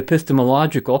or the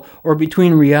epistemological, or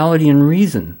between reality and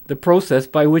reason, the process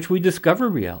by which we discover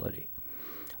reality.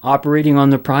 Operating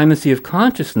on the primacy of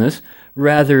consciousness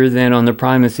rather than on the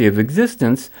primacy of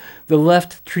existence, the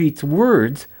left treats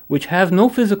words which have no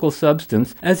physical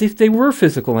substance as if they were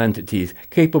physical entities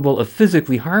capable of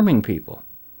physically harming people.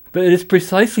 But it is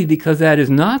precisely because that is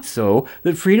not so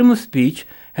that freedom of speech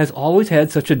has always had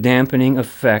such a dampening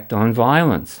effect on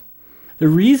violence. The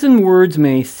reason words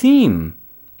may seem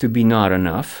to be not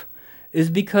enough is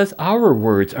because our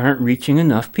words aren't reaching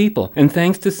enough people. And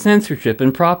thanks to censorship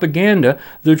and propaganda,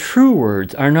 the true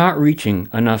words are not reaching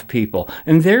enough people.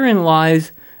 And therein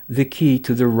lies the key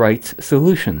to the right's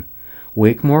solution.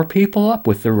 Wake more people up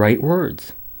with the right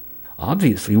words.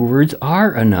 Obviously, words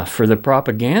are enough for the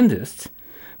propagandists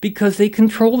because they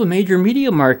control the major media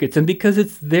markets and because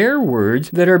it's their words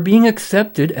that are being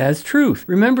accepted as truth.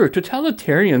 Remember,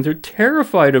 totalitarians are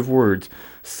terrified of words,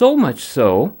 so much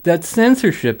so that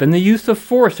censorship and the use of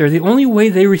force are the only way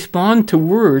they respond to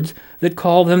words that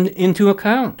call them into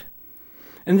account.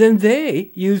 And then they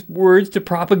use words to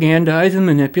propagandize and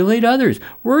manipulate others.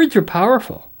 Words are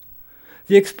powerful.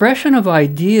 The expression of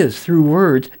ideas through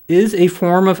words is a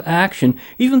form of action,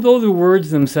 even though the words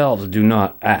themselves do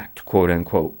not act, quote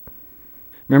unquote.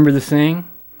 Remember the saying?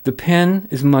 The pen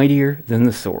is mightier than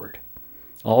the sword.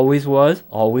 Always was,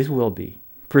 always will be.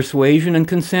 Persuasion and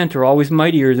consent are always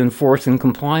mightier than force and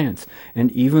compliance, and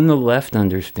even the left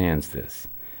understands this.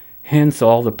 Hence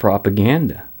all the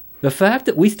propaganda. The fact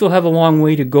that we still have a long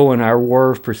way to go in our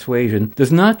war of persuasion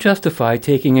does not justify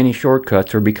taking any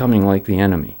shortcuts or becoming like the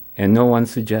enemy, and no one's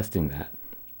suggesting that.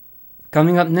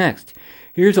 Coming up next,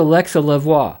 here's Alexa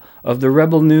Lavoie of the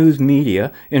Rebel News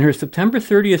Media in her September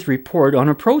 30th report on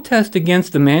a protest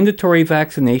against the mandatory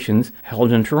vaccinations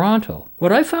held in Toronto.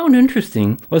 What I found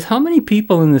interesting was how many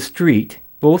people in the street,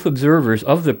 both observers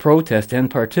of the protest and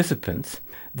participants,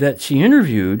 that she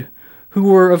interviewed who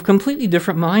were of completely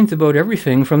different minds about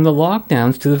everything from the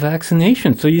lockdowns to the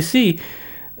vaccination. So you see,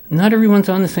 not everyone's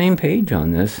on the same page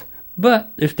on this,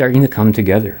 but they're starting to come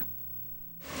together.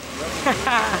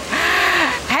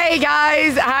 Hey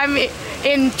guys, I'm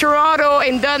in Toronto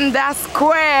in Dundas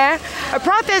Square. A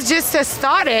protest just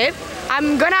started.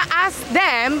 I'm gonna ask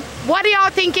them, what are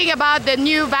y'all thinking about the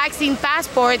new vaccine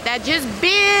passport that just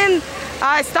been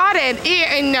started here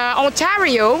in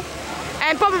Ontario,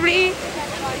 and probably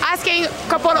asking a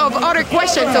couple of other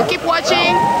questions, so keep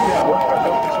watching.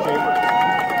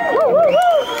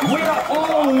 We are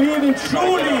all living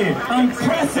truly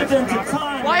unprecedented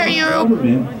times. Why are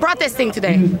you protesting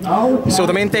today? So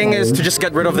the main thing is to just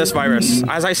get rid of this virus.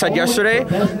 As I said yesterday,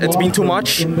 it's been too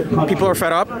much. People are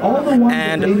fed up,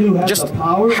 and just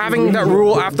having that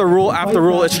rule after rule after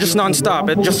rule, it's just non-stop.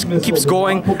 It just keeps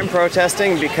going. I'm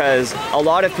protesting because a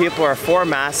lot of people are for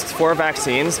masks, for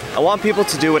vaccines. I want people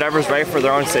to do whatever's right for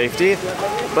their own safety,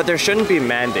 but there shouldn't be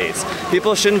mandates.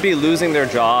 People shouldn't be losing their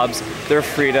jobs, their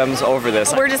freedoms over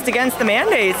this. We're just against the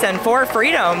mandates and for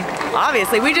freedom.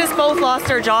 Obviously, we just both lost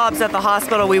our jobs at the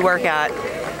hospital we work at.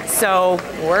 So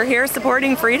we're here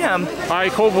supporting freedom. I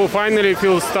hope we finally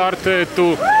will start to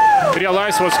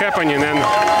realize what's happening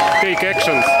and take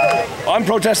actions. I'm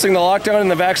protesting the lockdown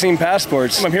and the vaccine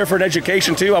passports. I'm here for an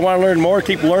education too. I want to learn more,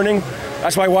 keep learning.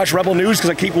 That's why I watch Rebel News, because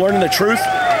I keep learning the truth.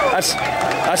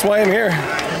 That's why I'm here.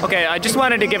 Okay, I just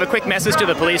wanted to give a quick message to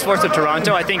the police force of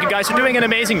Toronto. I think you guys are doing an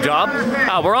amazing job.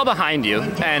 We're all behind you,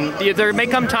 and there may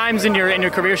come times in your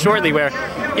career shortly where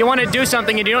you want to do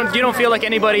something and you don't feel like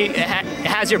anybody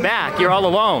has your back. You're all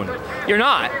alone. You're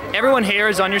not. Everyone here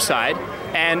is on your side.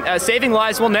 And saving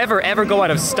lives will never, ever go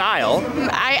out of style.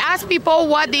 I asked people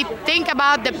what they think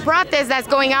about the protest that's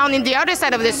going on in the other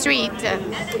side of the street.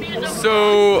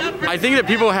 So I think that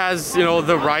people has,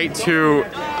 the right to,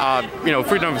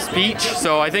 freedom of speech.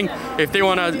 So I think if they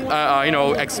want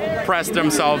to, express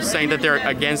themselves saying that they're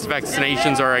against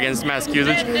vaccinations or against mask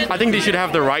usage, I think they should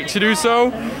have the right to do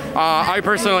so. I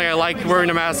personally, I like wearing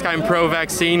a mask. I'm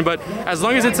pro-vaccine, but as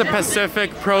long as it's a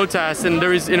pacific protest and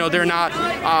there is, they're not,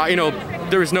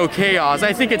 there is no chaos,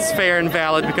 I think it's fair and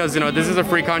valid because, this is a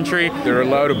free country. They're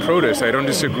allowed to protest. I don't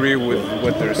disagree with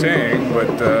what they're saying, but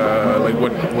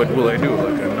what will I do?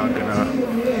 I'm not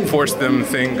gonna force them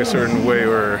think a certain way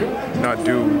or not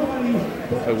do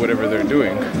whatever they're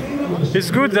doing.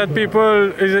 It's good that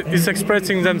people is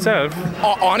expressing themselves.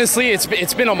 Honestly,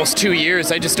 it's been almost 2 years.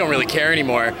 I just don't really care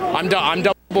anymore. I'm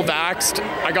double vaxxed.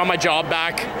 I got my job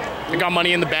back. I got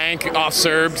money in the bank off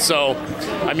CERB, so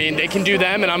they can do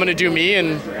them and I'm gonna do me,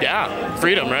 and yeah,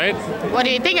 freedom, right? What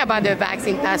do you think about the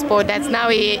vaccine passport? That's now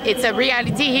it's a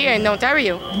reality here in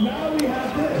Ontario.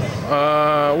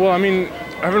 Well, I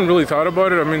haven't really thought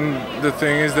about it. The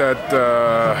thing is that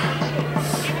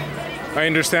I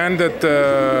understand that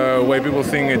why people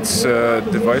think it's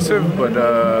divisive, but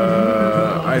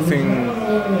I think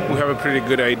we have a pretty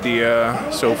good idea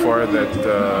so far that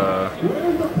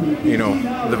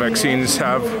the vaccines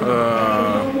have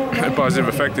a positive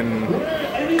effect in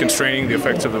constraining the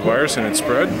effects of the virus and its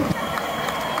spread.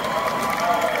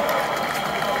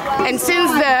 And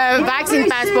since the vaccine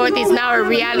passport is now a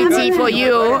reality for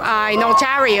you in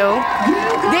Ontario,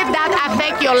 did that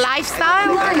affect your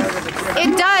lifestyle?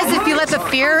 It does if you let the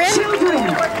fear in.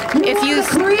 If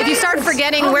you start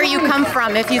forgetting where you come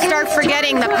from, if you start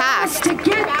forgetting the past.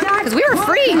 Because we were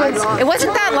free. It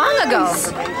wasn't that long ago.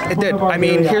 It did.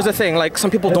 Here's the thing. Some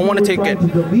people don't want to take it.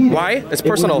 Why? It's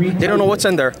personal. They don't know what's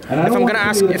in there.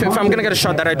 If I'm gonna get a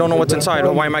shot that I don't know what's inside,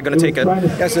 why am I gonna take it?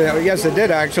 Yes, it did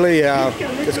actually.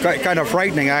 It's kind of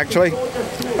frightening actually.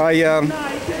 I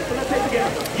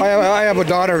have a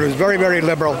daughter who's very, very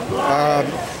liberal.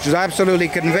 She's absolutely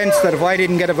convinced that if I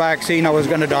didn't get a vaccine, I was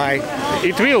going to die.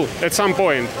 It will at some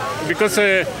point, because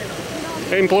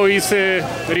employees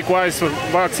require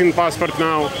vaccine passport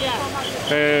now,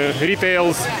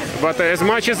 retails. But as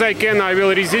much as I can, I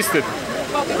will resist it.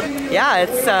 Yeah,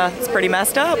 it's pretty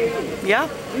messed up. Yeah.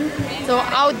 So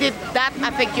how did that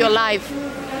affect your life?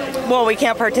 well, we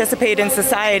can't participate in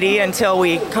society until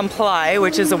we comply,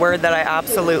 which is a word that I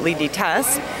absolutely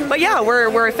detest. But yeah,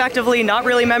 we're effectively not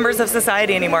really members of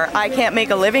society anymore. I can't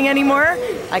make a living anymore.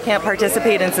 I can't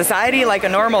participate in society like a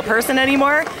normal person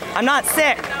anymore. I'm not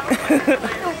sick.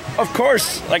 Of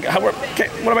course. Like, what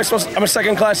am I supposed to? I'm a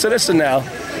second-class citizen now.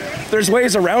 There's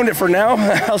ways around it for now,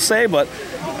 I'll say, but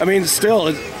I mean,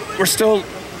 still, it's still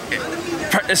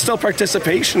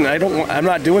participation. I'm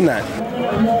not doing that.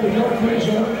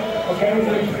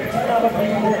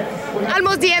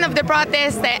 Almost the end of the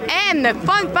protest, and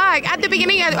fun fact, at the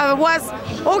beginning I was,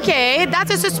 okay,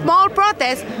 that's just a small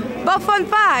protest, but fun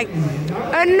fact,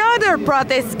 another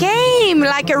protest came,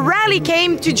 like a rally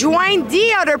came to join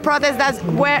the other protests that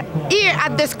were here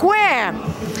at the square.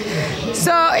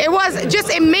 So it was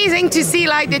just amazing to see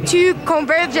like the two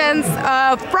convergence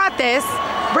of protests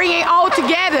bringing all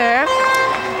together.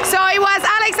 So it was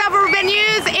Alexa for Urban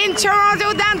News in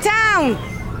Toronto downtown.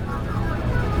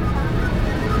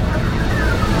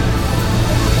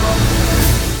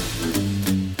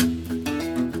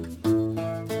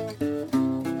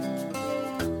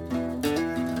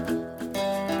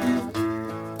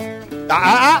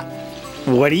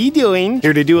 What are you doing?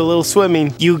 Here to do a little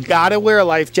swimming. You gotta wear a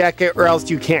life jacket or else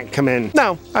you can't come in.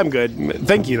 No, I'm good.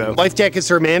 Thank you, though. Life jackets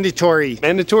are mandatory.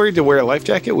 Mandatory to wear a life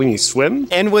jacket when you swim?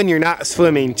 And when you're not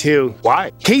swimming, too.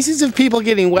 Why? Cases of people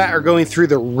getting wet are going through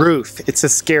the roof. It's a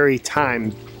scary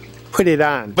time. Put it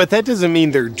on. But that doesn't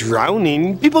mean they're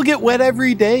drowning. People get wet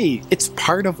every day. It's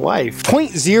part of life.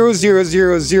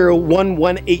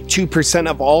 0.0001182%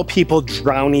 of all people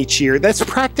drown each year. That's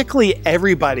practically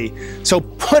everybody. So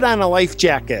put on a life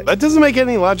jacket. That doesn't make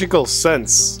any logical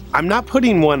sense. I'm not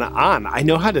putting one on. I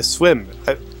know how to swim.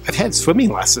 I've had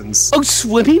swimming lessons. Oh,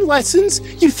 swimming lessons?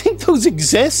 You think those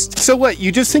exist? So what,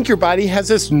 you just think your body has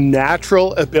this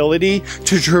natural ability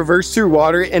to traverse through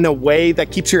water in a way that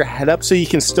keeps your head up so you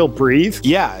can still breathe?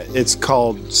 Yeah, it's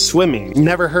called swimming.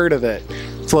 Never heard of it.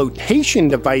 Flotation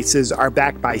devices are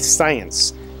backed by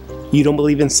science. You don't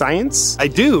believe in science? I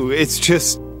do. It's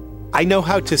just, I know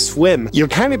how to swim. You're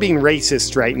kind of being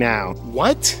racist right now.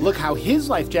 What? Look how his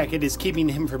life jacket is keeping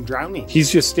him from drowning.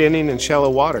 He's just standing in shallow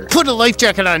water. Put a life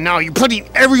jacket on now. You're putting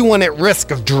everyone at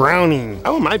risk of drowning.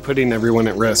 How am I putting everyone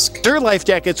at risk? Their life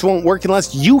jackets won't work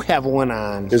unless you have one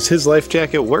on. Does his life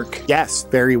jacket work? Yes,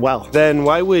 very well. Then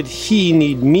why would he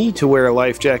need me to wear a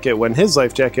life jacket when his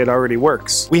life jacket already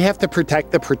works? We have to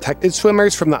protect the protected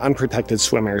swimmers from the unprotected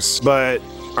swimmers. But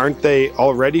aren't they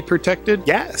already protected?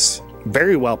 Yes.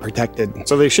 Very well protected.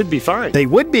 So they should be fine. They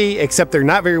would be, except they're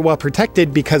not very well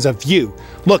protected because of you.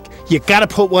 Look, you gotta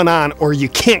put one on or you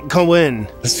can't go in.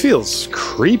 This feels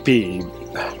creepy.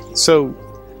 So,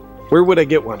 where would I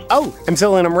get one? Oh, I'm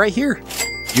selling them right here.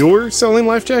 You're selling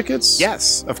life jackets?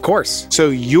 Yes, of course. So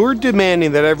you're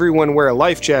demanding that everyone wear a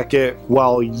life jacket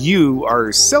while you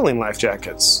are selling life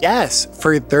jackets? Yes,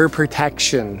 for their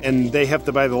protection. And they have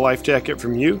to buy the life jacket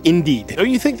from you? Indeed. Don't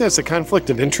you think that's a conflict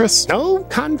of interest? No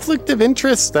conflict of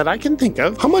interest that I can think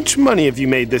of. How much money have you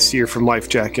made this year from life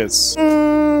jackets?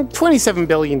 $27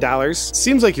 billion.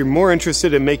 Seems like you're more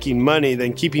interested in making money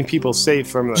than keeping people safe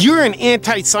from the... You're an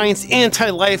anti-science,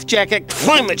 anti-life jacket,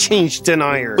 climate change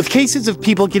denier. With cases of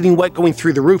people getting wet going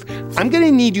through the roof, I'm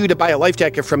gonna need you to buy a life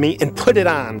jacket from me and put it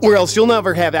on, or else you'll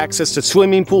never have access to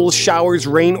swimming pools, showers,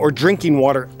 rain, or drinking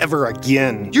water ever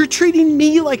again. You're treating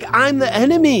me like I'm the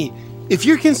enemy. If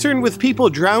you're concerned with people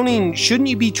drowning, shouldn't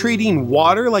you be treating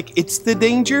water like it's the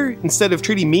danger instead of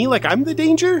treating me like I'm the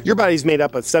danger? Your body's made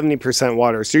up of 70%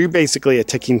 water, so you're basically a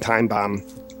ticking time bomb.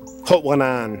 Put one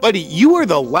on. Buddy, you are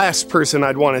the last person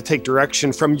I'd want to take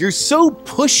direction from. You're so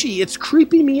pushy, it's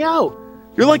creeping me out.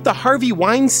 You're like the Harvey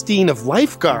Weinstein of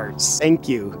lifeguards. Thank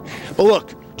you. But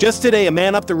look, just today, a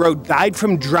man up the road died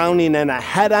from drowning in a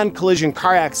head-on collision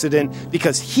car accident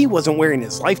because he wasn't wearing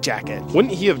his life jacket.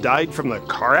 Wouldn't he have died from the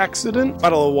car accident? A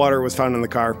bottle of water was found in the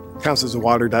car. Counts as a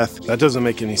water death. That doesn't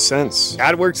make any sense.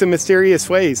 God works in mysterious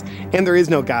ways, and there is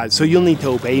no God, so you'll need to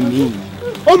obey me.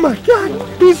 Oh my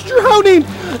God, he's drowning!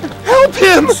 Help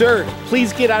him! Sir,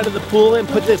 please get out of the pool and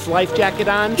put this life jacket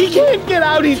on. He can't get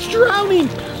out, he's drowning!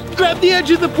 Grab the edge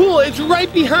of the pool, it's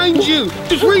right behind you!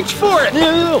 Just reach for it!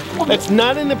 No. That's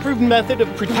not an approved method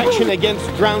of protection against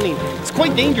drowning. It's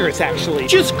quite dangerous, actually.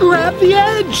 Just grab the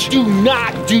edge! Do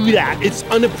not do that, it's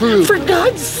unapproved. For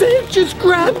God's sake, just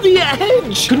grab the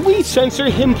edge! Could we censor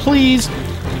him, please?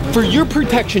 For your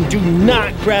protection, do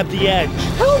not grab the edge.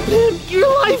 Help him, your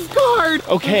lifeguard!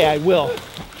 Okay, I will.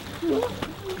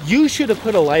 You should have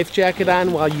put a life jacket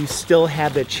on while you still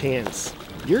had the chance.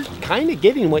 You're kind of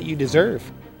getting what you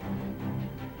deserve.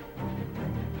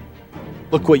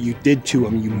 Look what you did to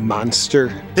him, you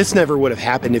monster. This never would have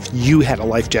happened if you had a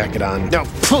life jacket on. Now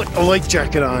put a life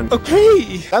jacket on.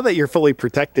 Okay. Now that you're fully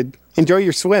protected, enjoy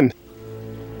your swim.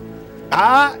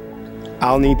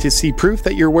 I'll need to see proof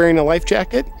that you're wearing a life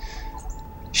jacket.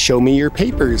 Show me your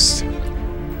papers.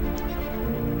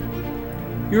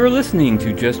 You're listening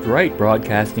to Just Right,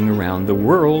 broadcasting around the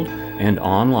world and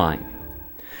online.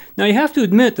 Now, you have to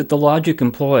admit that the logic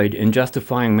employed in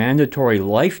justifying mandatory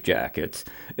life jackets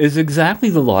is exactly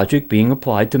the logic being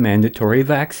applied to mandatory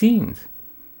vaccines.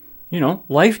 You know,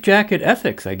 life jacket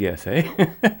ethics, I guess, eh?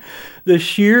 The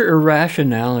sheer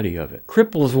irrationality of it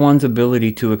cripples one's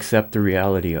ability to accept the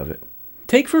reality of it.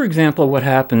 Take, for example, what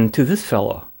happened to this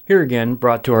fellow, here again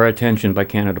brought to our attention by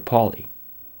Canada Poly.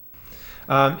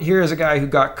 Here is a guy who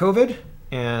got COVID,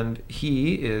 and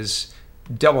he is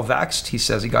double vaxxed. He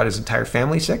says he got his entire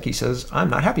family sick. He says, I'm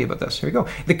not happy about this. Here we go.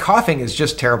 The coughing is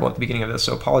just terrible at the beginning of this,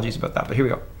 so apologies about that, but here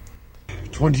we go.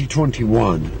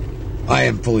 2021, I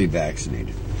am fully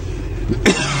vaccinated.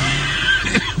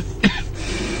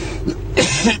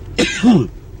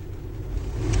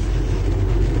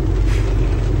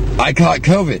 I caught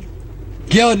COVID.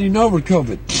 Getting over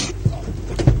COVID.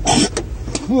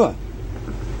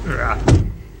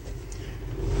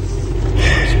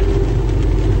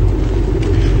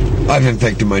 I've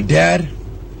infected my dad.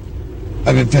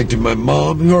 I've infected my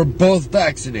mom, who are both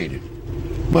vaccinated.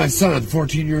 My son,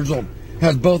 14 years old,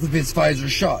 has both of his Pfizer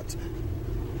shots.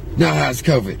 Now has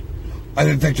COVID. I've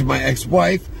infected my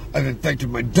ex-wife. I've infected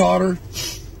my daughter.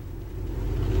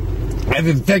 I've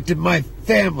infected my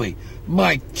family,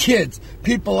 my kids,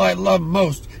 people I love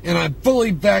most, and I'm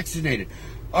fully vaccinated.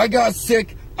 I got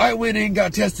sick. I went in,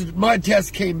 got tested. My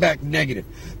test came back negative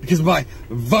because my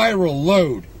viral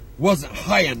load wasn't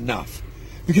high enough.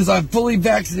 Because I'm fully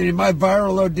vaccinated, my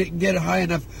viral load didn't get high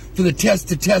enough for the test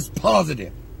to test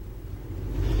positive.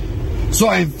 So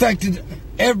I infected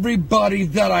everybody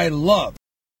that I love.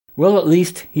 Well, at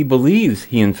least he believes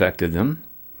he infected them.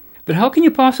 But how can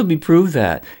you possibly prove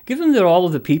that, given that all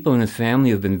of the people in his family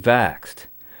have been vaxxed?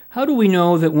 How do we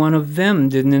know that one of them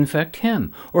didn't infect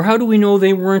him? Or how do we know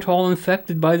they weren't all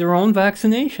infected by their own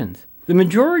vaccinations? The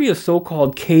majority of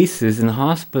so-called cases in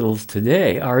hospitals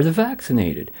today are the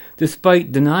vaccinated,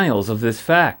 despite denials of this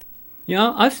fact. You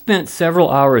know, I've spent several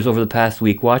hours over the past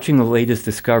week watching the latest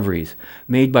discoveries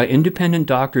made by independent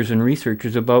doctors and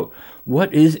researchers about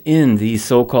what is in these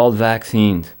so-called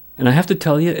vaccines. And I have to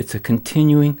tell you, it's a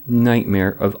continuing nightmare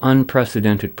of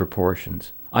unprecedented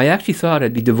proportions. I actually thought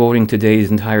I'd be devoting today's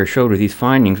entire show to these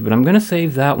findings, but I'm going to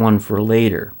save that one for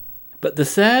later. But the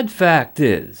sad fact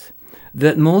is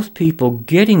that most people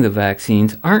getting the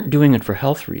vaccines aren't doing it for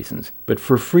health reasons, but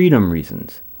for freedom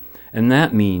reasons. And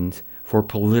that means for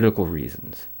political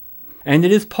reasons. And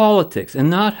it is politics and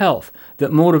not health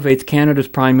that motivates Canada's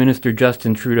Prime Minister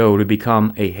Justin Trudeau to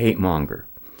become a hate-monger.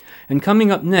 And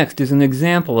coming up next is an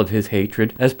example of his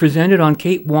hatred as presented on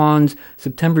Kate Wan's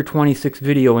September 26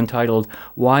 video entitled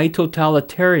Why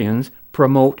Totalitarians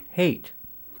Promote Hate.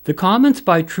 The comments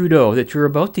by Trudeau that you're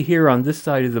about to hear on this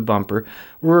side of the bumper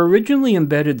were originally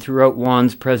embedded throughout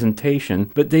Wan's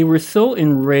presentation, but they were so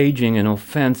enraging and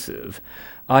offensive,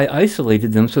 I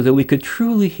isolated them so that we could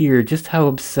truly hear just how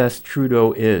obsessed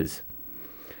Trudeau is.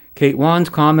 Kate Wan's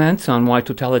comments on why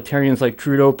totalitarians like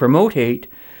Trudeau promote hate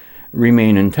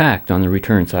remain intact on the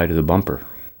return side of the bumper.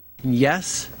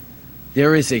 Yes,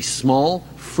 there is a small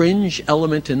fringe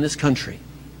element in this country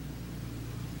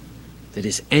that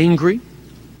is angry,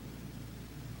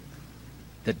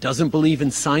 that doesn't believe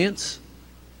in science,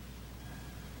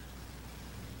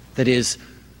 that is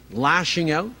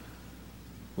lashing out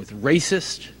with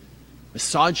racist,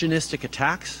 misogynistic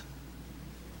attacks.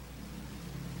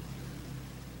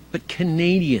 But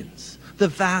Canadians, the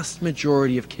vast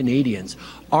majority of Canadians,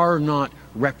 are not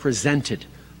represented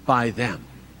by them.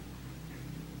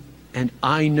 And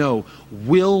I know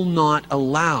will not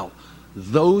allow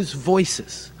those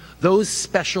voices, those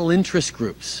special interest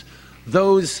groups,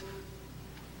 those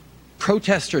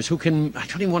protesters who can, I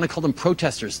don't even want to call them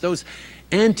protesters, those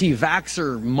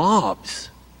anti-vaxxer mobs,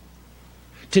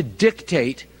 to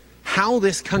dictate how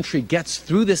this country gets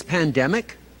through this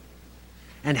pandemic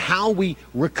and how we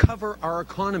recover our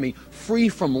economy free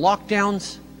from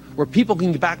lockdowns, where people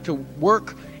can get back to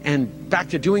work and back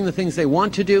to doing the things they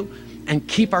want to do and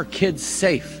keep our kids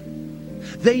safe.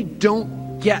 They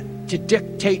don't get to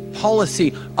dictate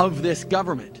policy of this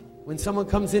government. When someone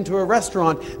comes into a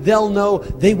restaurant, they'll know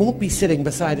they won't be sitting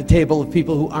beside a table of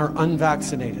people who are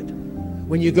unvaccinated.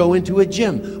 When you go into a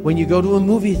gym, when you go to a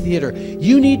movie theater,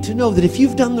 you need to know that if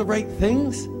you've done the right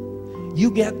things,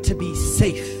 you get to be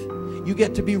safe. You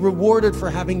get to be rewarded for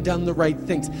having done the right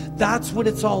things. That's what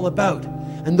it's all about.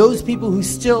 And those people who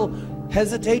still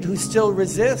hesitate, who still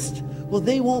resist, well,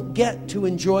 they won't get to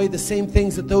enjoy the same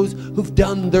things that those who've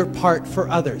done their part for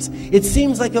others. It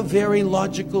seems like a very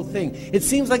logical thing. It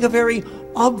seems like a very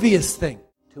obvious thing.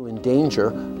 To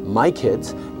endanger my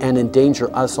kids and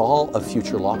endanger us all of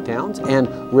future lockdowns and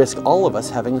risk all of us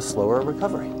having a slower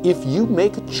recovery. If you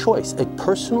make a choice, a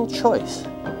personal choice,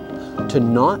 to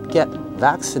not get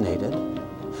vaccinated,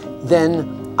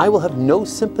 then I will have no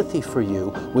sympathy for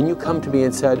you when you come to me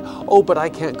and said, oh, but I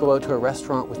can't go out to a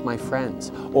restaurant with my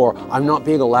friends, or I'm not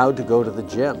being allowed to go to the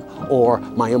gym, or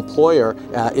my employer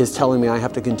is telling me I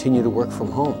have to continue to work from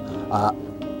home.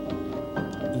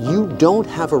 You don't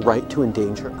have a right to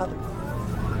endanger others.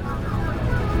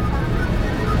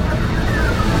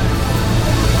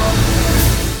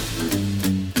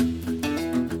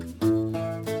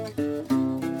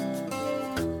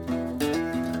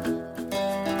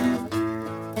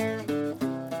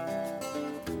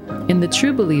 In The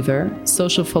True Believer,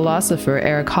 social philosopher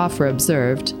Eric Hoffer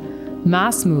observed,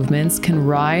 mass movements can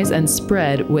rise and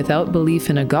spread without belief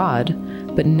in a God,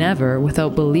 but never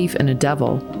without belief in a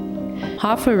devil.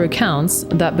 Hoffer recounts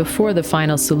that before the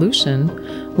final solution,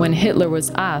 when Hitler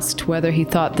was asked whether he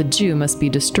thought the Jew must be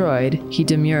destroyed, he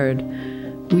demurred,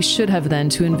 "We should have then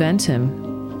to invent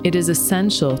him. It is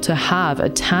essential to have a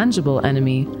tangible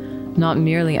enemy, not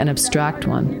merely an abstract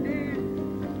one."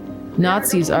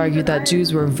 Nazis argued that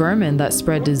Jews were vermin that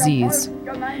spread disease.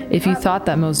 If you thought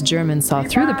that most Germans saw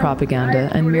through the propaganda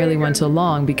and merely went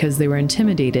along because they were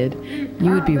intimidated,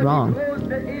 you would be wrong.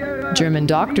 German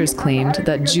doctors claimed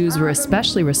that Jews were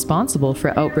especially responsible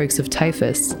for outbreaks of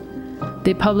typhus.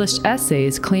 They published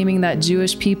essays claiming that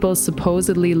Jewish people's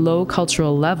supposedly low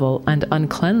cultural level and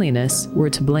uncleanliness were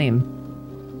to blame.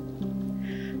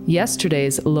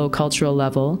 Yesterday's low cultural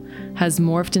level has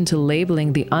morphed into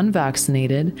labeling the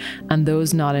unvaccinated and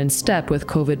those not in step with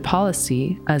COVID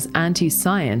policy as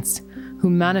anti-science, who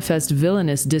manifest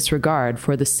villainous disregard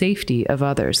for the safety of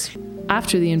others.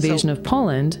 After the invasion of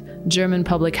Poland, German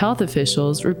public health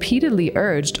officials repeatedly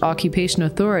urged occupation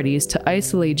authorities to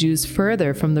isolate Jews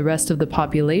further from the rest of the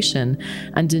population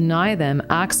and deny them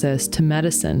access to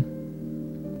medicine.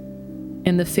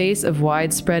 In the face of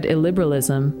widespread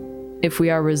illiberalism, if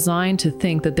we are resigned to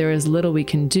think that there is little we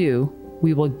can do,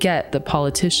 we will get the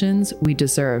politicians we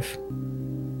deserve.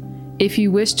 If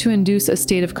you wish to induce a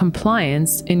state of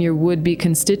compliance in your would-be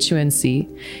constituency,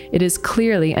 it is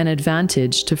clearly an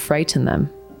advantage to frighten them,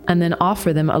 and then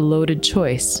offer them a loaded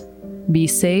choice: be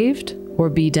saved or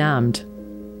be damned.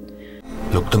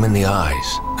 Look them in the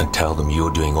eyes and tell them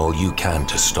you're doing all you can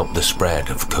to stop the spread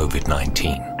of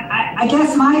COVID-19. I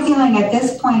guess my feeling at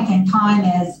this point in time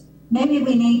is maybe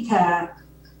we need to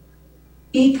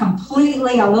be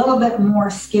completely a little bit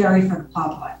more scary for the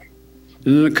public.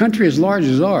 In a country as large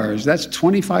as ours, that's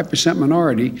 25%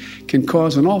 minority can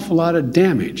cause an awful lot of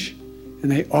damage,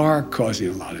 and they are causing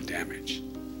a lot of damage.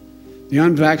 The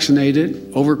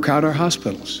unvaccinated overcrowd our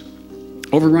hospitals,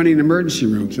 overrunning emergency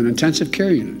rooms and intensive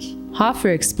care units. Hoffer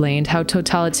explained how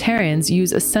totalitarians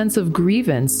use a sense of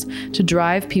grievance to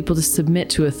drive people to submit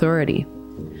to authority.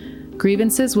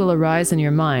 Grievances will arise in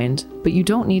your mind, but you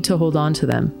don't need to hold on to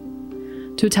them.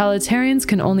 Totalitarians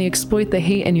can only exploit the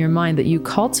hate in your mind that you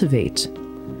cultivate.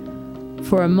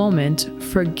 For a moment,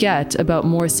 forget about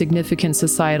more significant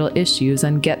societal issues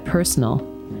and get personal.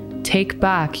 Take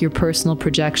back your personal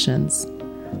projections.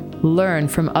 Learn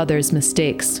from others'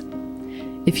 mistakes.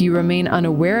 If you remain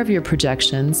unaware of your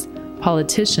projections,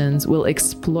 politicians will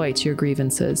exploit your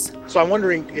grievances. So I'm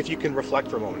wondering if you can reflect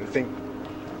for a moment and think,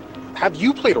 have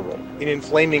you played a role in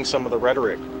inflaming some of the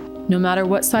rhetoric? No matter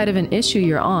what side of an issue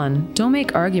you're on, don't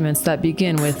make arguments that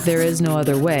begin with "there is no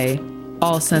other way,"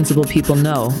 "all sensible people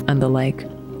know," and the like.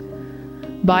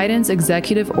 Biden's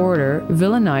executive order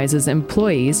villainizes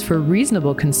employees for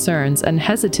reasonable concerns and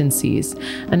hesitancies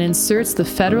and inserts the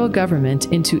federal government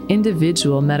into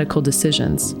individual medical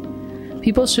decisions.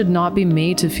 People should not be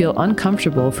made to feel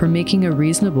uncomfortable for making a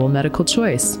reasonable medical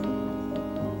choice.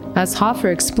 As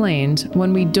Hoffer explained,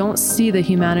 when we don't see the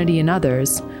humanity in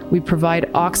others, we provide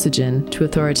oxygen to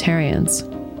authoritarians.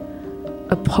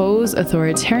 Oppose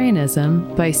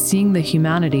authoritarianism by seeing the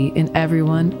humanity in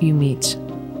everyone you meet.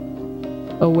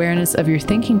 Awareness of your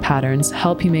thinking patterns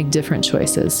help you make different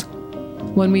choices.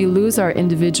 When we lose our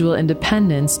individual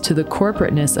independence to the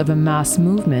corporateness of a mass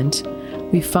movement,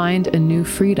 we find a new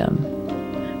freedom.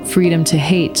 Freedom to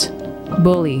hate,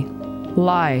 bully,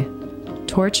 lie,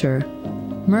 torture,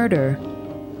 murder,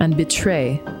 and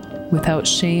betray without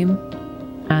shame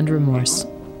and remorse.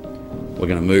 We're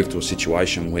going to move to a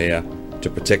situation where, to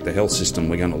protect the health system,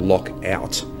 we're going to lock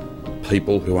out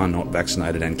people who are not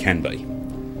vaccinated and can be.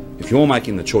 If you're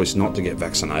making the choice not to get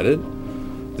vaccinated,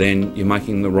 then you're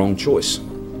making the wrong choice.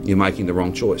 You're making the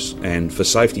wrong choice. And for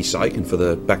safety's sake,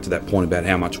 and back to that point about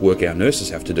how much work our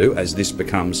nurses have to do, as this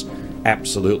becomes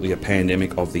absolutely a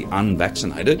pandemic of the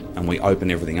unvaccinated and we open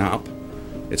everything up,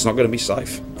 it's not going to be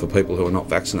safe for people who are not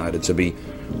vaccinated to be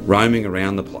roaming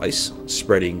around the place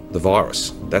spreading the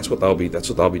virus. That's what they'll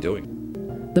be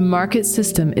doing. The market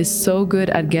system is so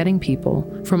good at getting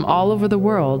people from all over the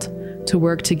world to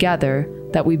work together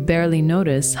that we barely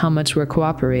notice how much we're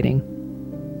cooperating.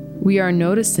 We are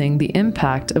noticing the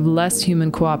impact of less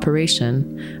human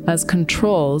cooperation as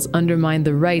controls undermine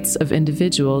the rights of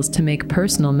individuals to make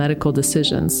personal medical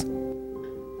decisions.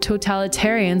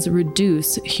 Totalitarians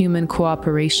reduce human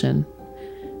cooperation.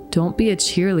 Don't be a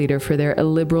cheerleader for their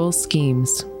illiberal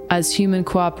schemes. As human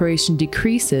cooperation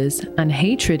decreases and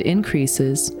hatred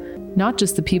increases, not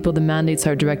just the people the mandates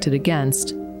are directed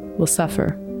against will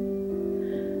suffer.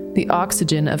 The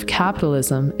oxygen of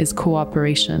capitalism is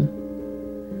cooperation.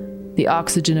 The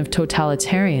oxygen of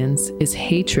totalitarians is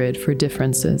hatred for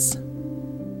differences.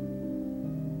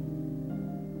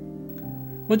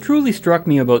 What truly struck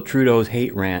me about Trudeau's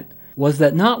hate rant was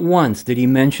that not once did he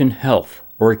mention health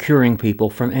or curing people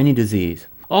from any disease.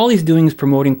 All he's doing is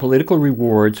promoting political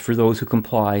rewards for those who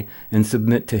comply and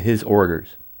submit to his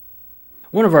orders.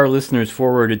 One of our listeners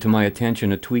forwarded to my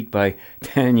attention a tweet by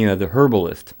Tanya the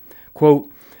Herbalist. Quote,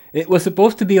 "It was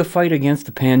supposed to be a fight against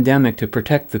the pandemic to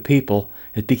protect the people.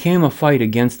 It became a fight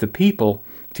against the people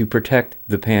to protect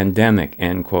the pandemic,"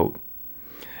 end quote.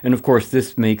 And of course,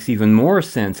 this makes even more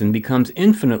sense and becomes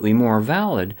infinitely more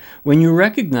valid when you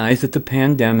recognize that the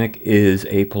pandemic is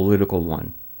a political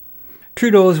one.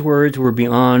 Trudeau's words were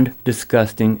beyond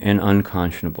disgusting and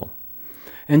unconscionable.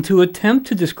 And to attempt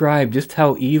to describe just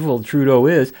how evil Trudeau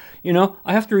is,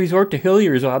 I have to resort to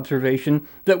Hillier's observation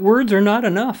that words are not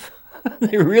enough.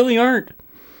 They really aren't.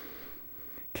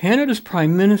 Canada's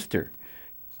Prime Minister,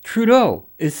 Trudeau,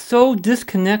 is so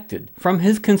disconnected from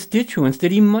his constituents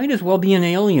that he might as well be an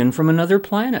alien from another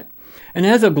planet. And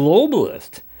as a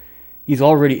globalist, he's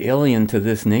already alien to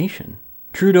this nation.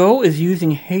 Trudeau is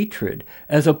using hatred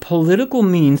as a political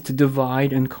means to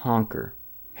divide and conquer.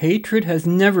 Hatred has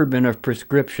never been a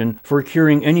prescription for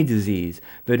curing any disease,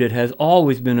 but it has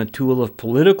always been a tool of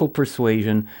political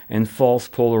persuasion and false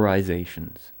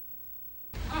polarizations.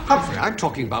 Humphrey, I'm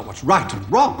talking about what's right and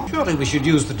wrong. Surely we should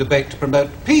use the debate to promote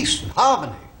peace and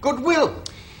harmony, goodwill.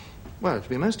 Well, it'd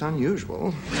be most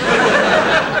unusual.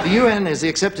 The UN is the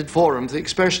accepted forum for the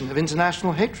expression of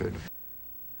international hatred.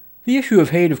 The issue of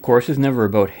hate, of course, is never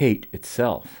about hate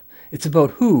itself. It's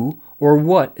about who or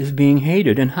what is being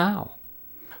hated and how.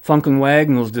 Funken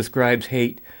Wagnalls describes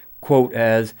hate, quote,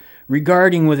 as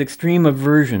regarding with extreme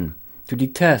aversion, to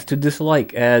detest, to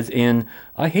dislike, as in,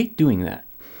 I hate doing that.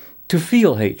 To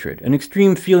feel hatred, an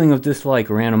extreme feeling of dislike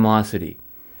or animosity.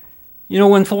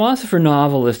 When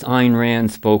philosopher-novelist Ayn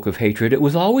Rand spoke of hatred, it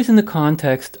was always in the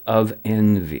context of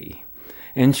envy.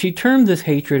 And she termed this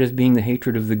hatred as being the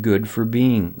hatred of the good for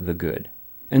being the good.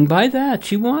 And by that,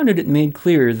 she wanted it made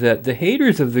clear that the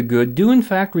haters of the good do in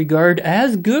fact regard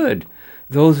as good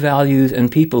those values and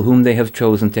people whom they have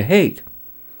chosen to hate.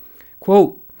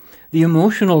 Quote, the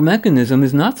emotional mechanism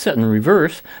is not set in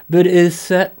reverse, but is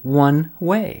set one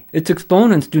way. Its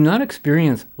exponents do not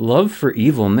experience love for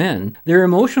evil men. Their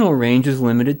emotional range is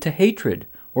limited to hatred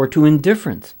or to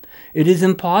indifference. It is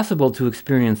impossible to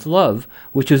experience love,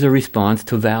 which is a response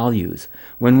to values,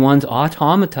 when one's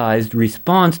automatized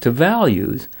response to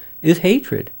values is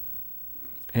hatred.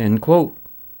 End quote.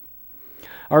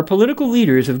 Our political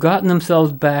leaders have gotten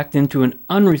themselves backed into an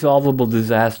unresolvable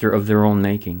disaster of their own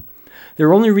making.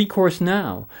 Their only recourse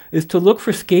now is to look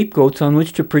for scapegoats on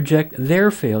which to project their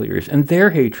failures and their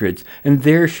hatreds and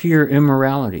their sheer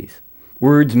immoralities.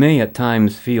 Words may at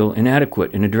times feel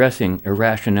inadequate in addressing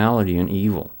irrationality and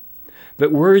evil.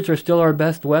 But words are still our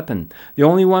best weapon, the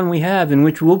only one we have and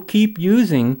which we'll keep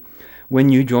using when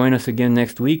you join us again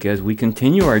next week as we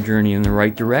continue our journey in the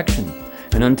right direction.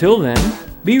 And until then,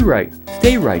 be right,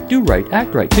 stay right, do right,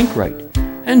 act right, think right,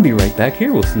 and be right back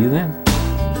here. We'll see you then.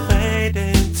 Fade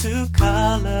into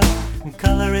color, and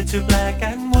color into black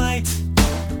and white.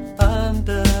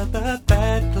 Under the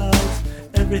bedclothes,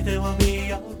 everything will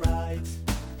be alright.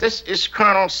 This is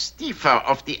Colonel Stiefer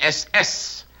of the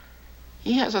SS.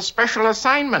 He has a special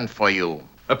assignment for you.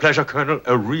 A pleasure, Colonel,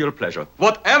 a real pleasure.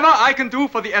 Whatever I can do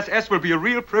for the SS will be a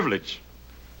real privilege.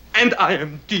 And I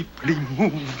am deeply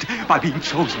moved by being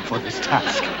chosen for this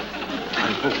task.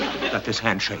 I hope that this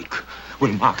handshake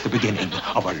will mark the beginning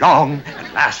of a long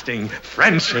and lasting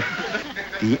friendship.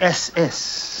 The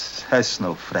SS has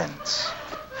no friends.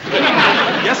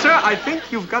 Yes, sir, I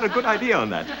think you've got a good idea on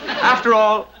that. After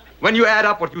all, When you add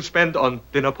up what you spend on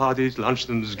dinner parties,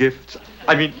 luncheons, gifts,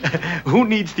 I mean, who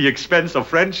needs the expense of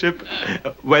friendship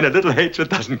when a little hatred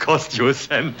doesn't cost you a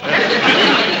cent?